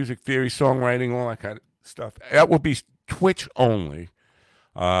about music theory, songwriting, all that kind of stuff. That will be Twitch only.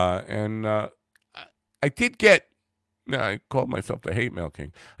 I did get, I called myself the Hate Mail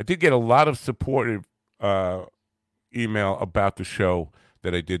King. I did get a lot of supportive email about the show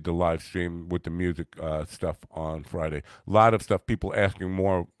that I did the live stream with the music stuff on Friday. A lot of stuff, people asking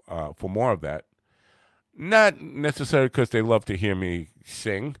for more of that. Not necessarily because they love to hear me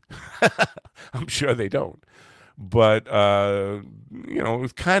sing. I'm sure they don't. But, it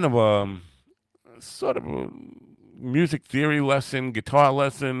was kind of a sort of a music theory lesson, guitar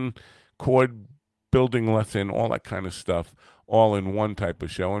lesson, chord building lesson, all that kind of stuff, all in one type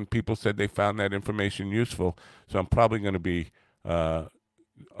of show. And people said they found that information useful. So I'm probably going to be,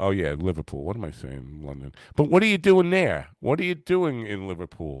 Liverpool. What am I saying? London. But what are you doing there? What are you doing in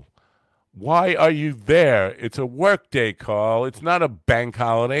Liverpool? Why are you there? It's a work day, Carl. It's not a bank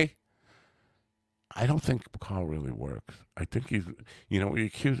holiday. I don't think Carl really works. I think he's, he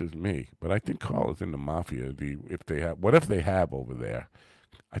accuses me, but I think Carl is in the mafia. If they have over there,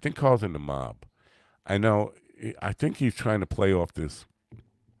 I think Carl's in the mob. I think he's trying to play off this,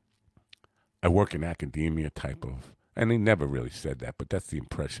 I work in academia type of, and he never really said that, but that's the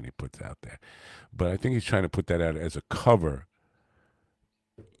impression he puts out there. But I think he's trying to put that out as a cover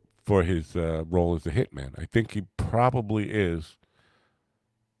for his role as a hitman. I think he probably is.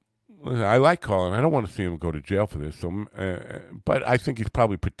 I like Colin. I don't want to see him go to jail for this. So, but I think he's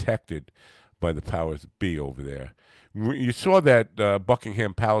probably protected by the powers that be over there. You saw that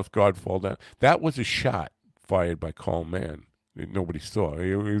Buckingham Palace guard fall down. That was a shot fired by Carl Mann. Nobody saw.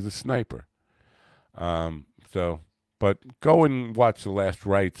 He was a sniper. But go and watch the Last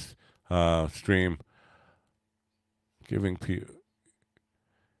Rites stream. Giving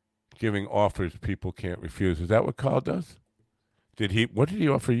offers people can't refuse. Is that what Carl does? What did he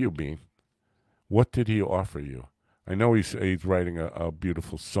offer you, Bean? What did he offer you? I know he's writing a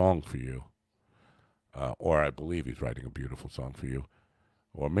beautiful song for you. Or I believe he's writing a beautiful song for you.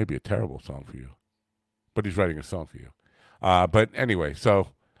 Or maybe a terrible song for you. But he's writing a song for you. But anyway, so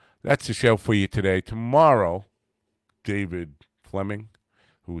that's the show for you today. Tomorrow, David Fleming,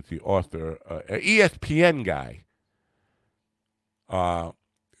 who is the author, an ESPN guy,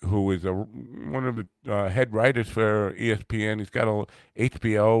 who is one of the head writers for ESPN. He's got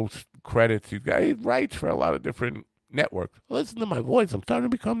HBO credits. He writes for a lot of different networks. Listen to my voice. I'm starting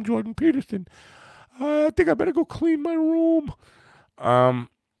to become Jordan Peterson. I think I better go clean my room.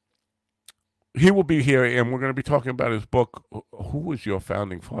 He will be here, and we're going to be talking about his book, Who Was Your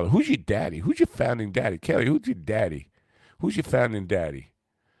Founding Father? Who's your daddy? Who's your founding daddy? Kelly, who's your daddy? Who's your founding daddy?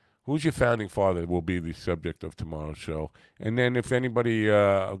 Who's your founding father will be the subject of tomorrow's show. And then if anybody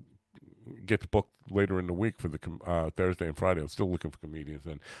gets booked later in the week for the Thursday and Friday, I'm still looking for comedians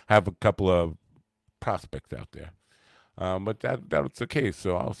and have a couple of prospects out there. But that's the case.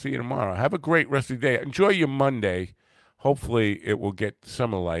 So I'll see you tomorrow. Have a great rest of the day. Enjoy your Monday. Hopefully it will get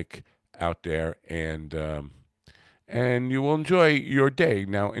summer-like out there, and you will enjoy your day.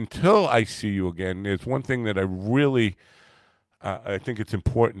 Now, until I see you again, there's one thing that I really I think it's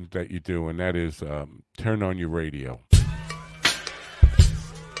important that you do, and that is turn on your radio.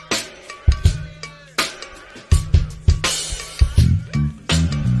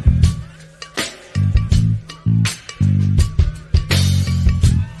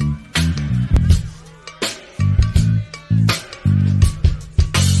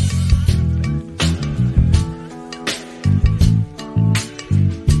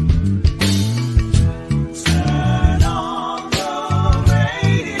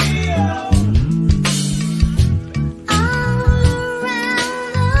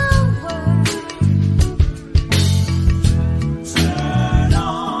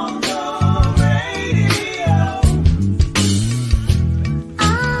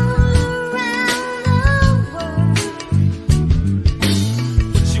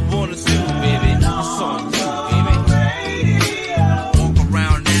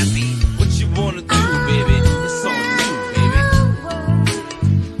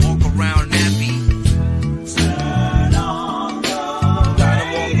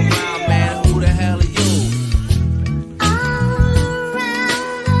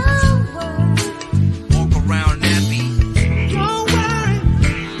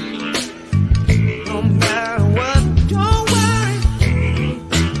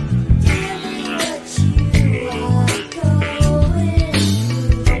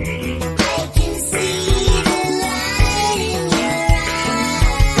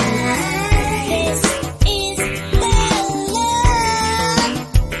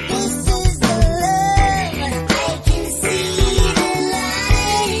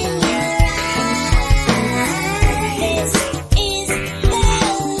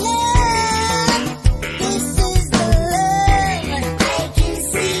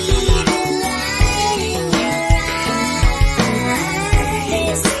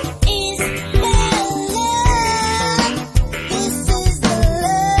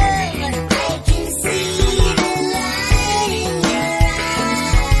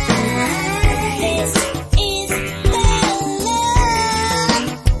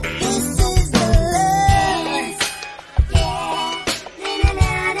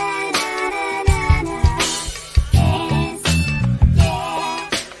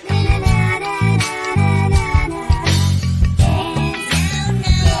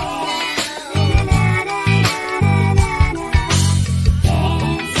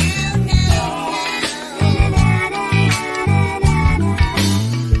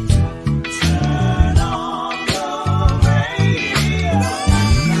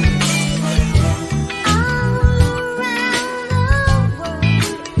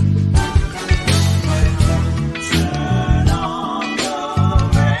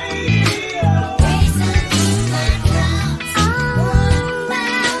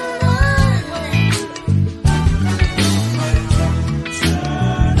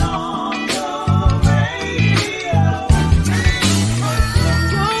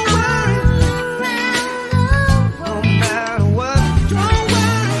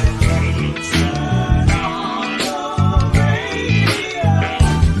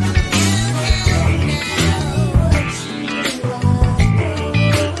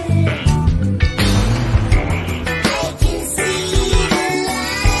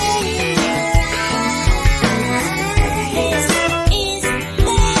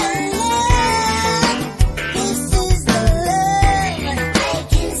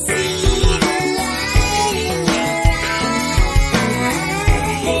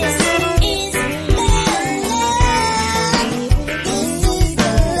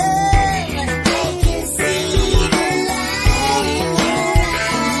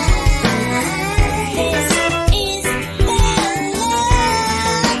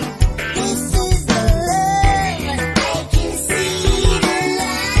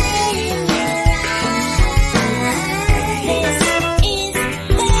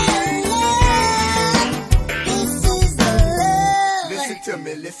 to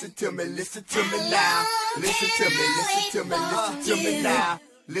me, listen to me, listen to me now. Listen to me, listen to me, listen to me now.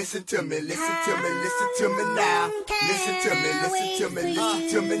 Listen to me, listen to me, listen to me now. Listen to me, listen to me, listen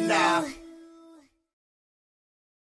to me now.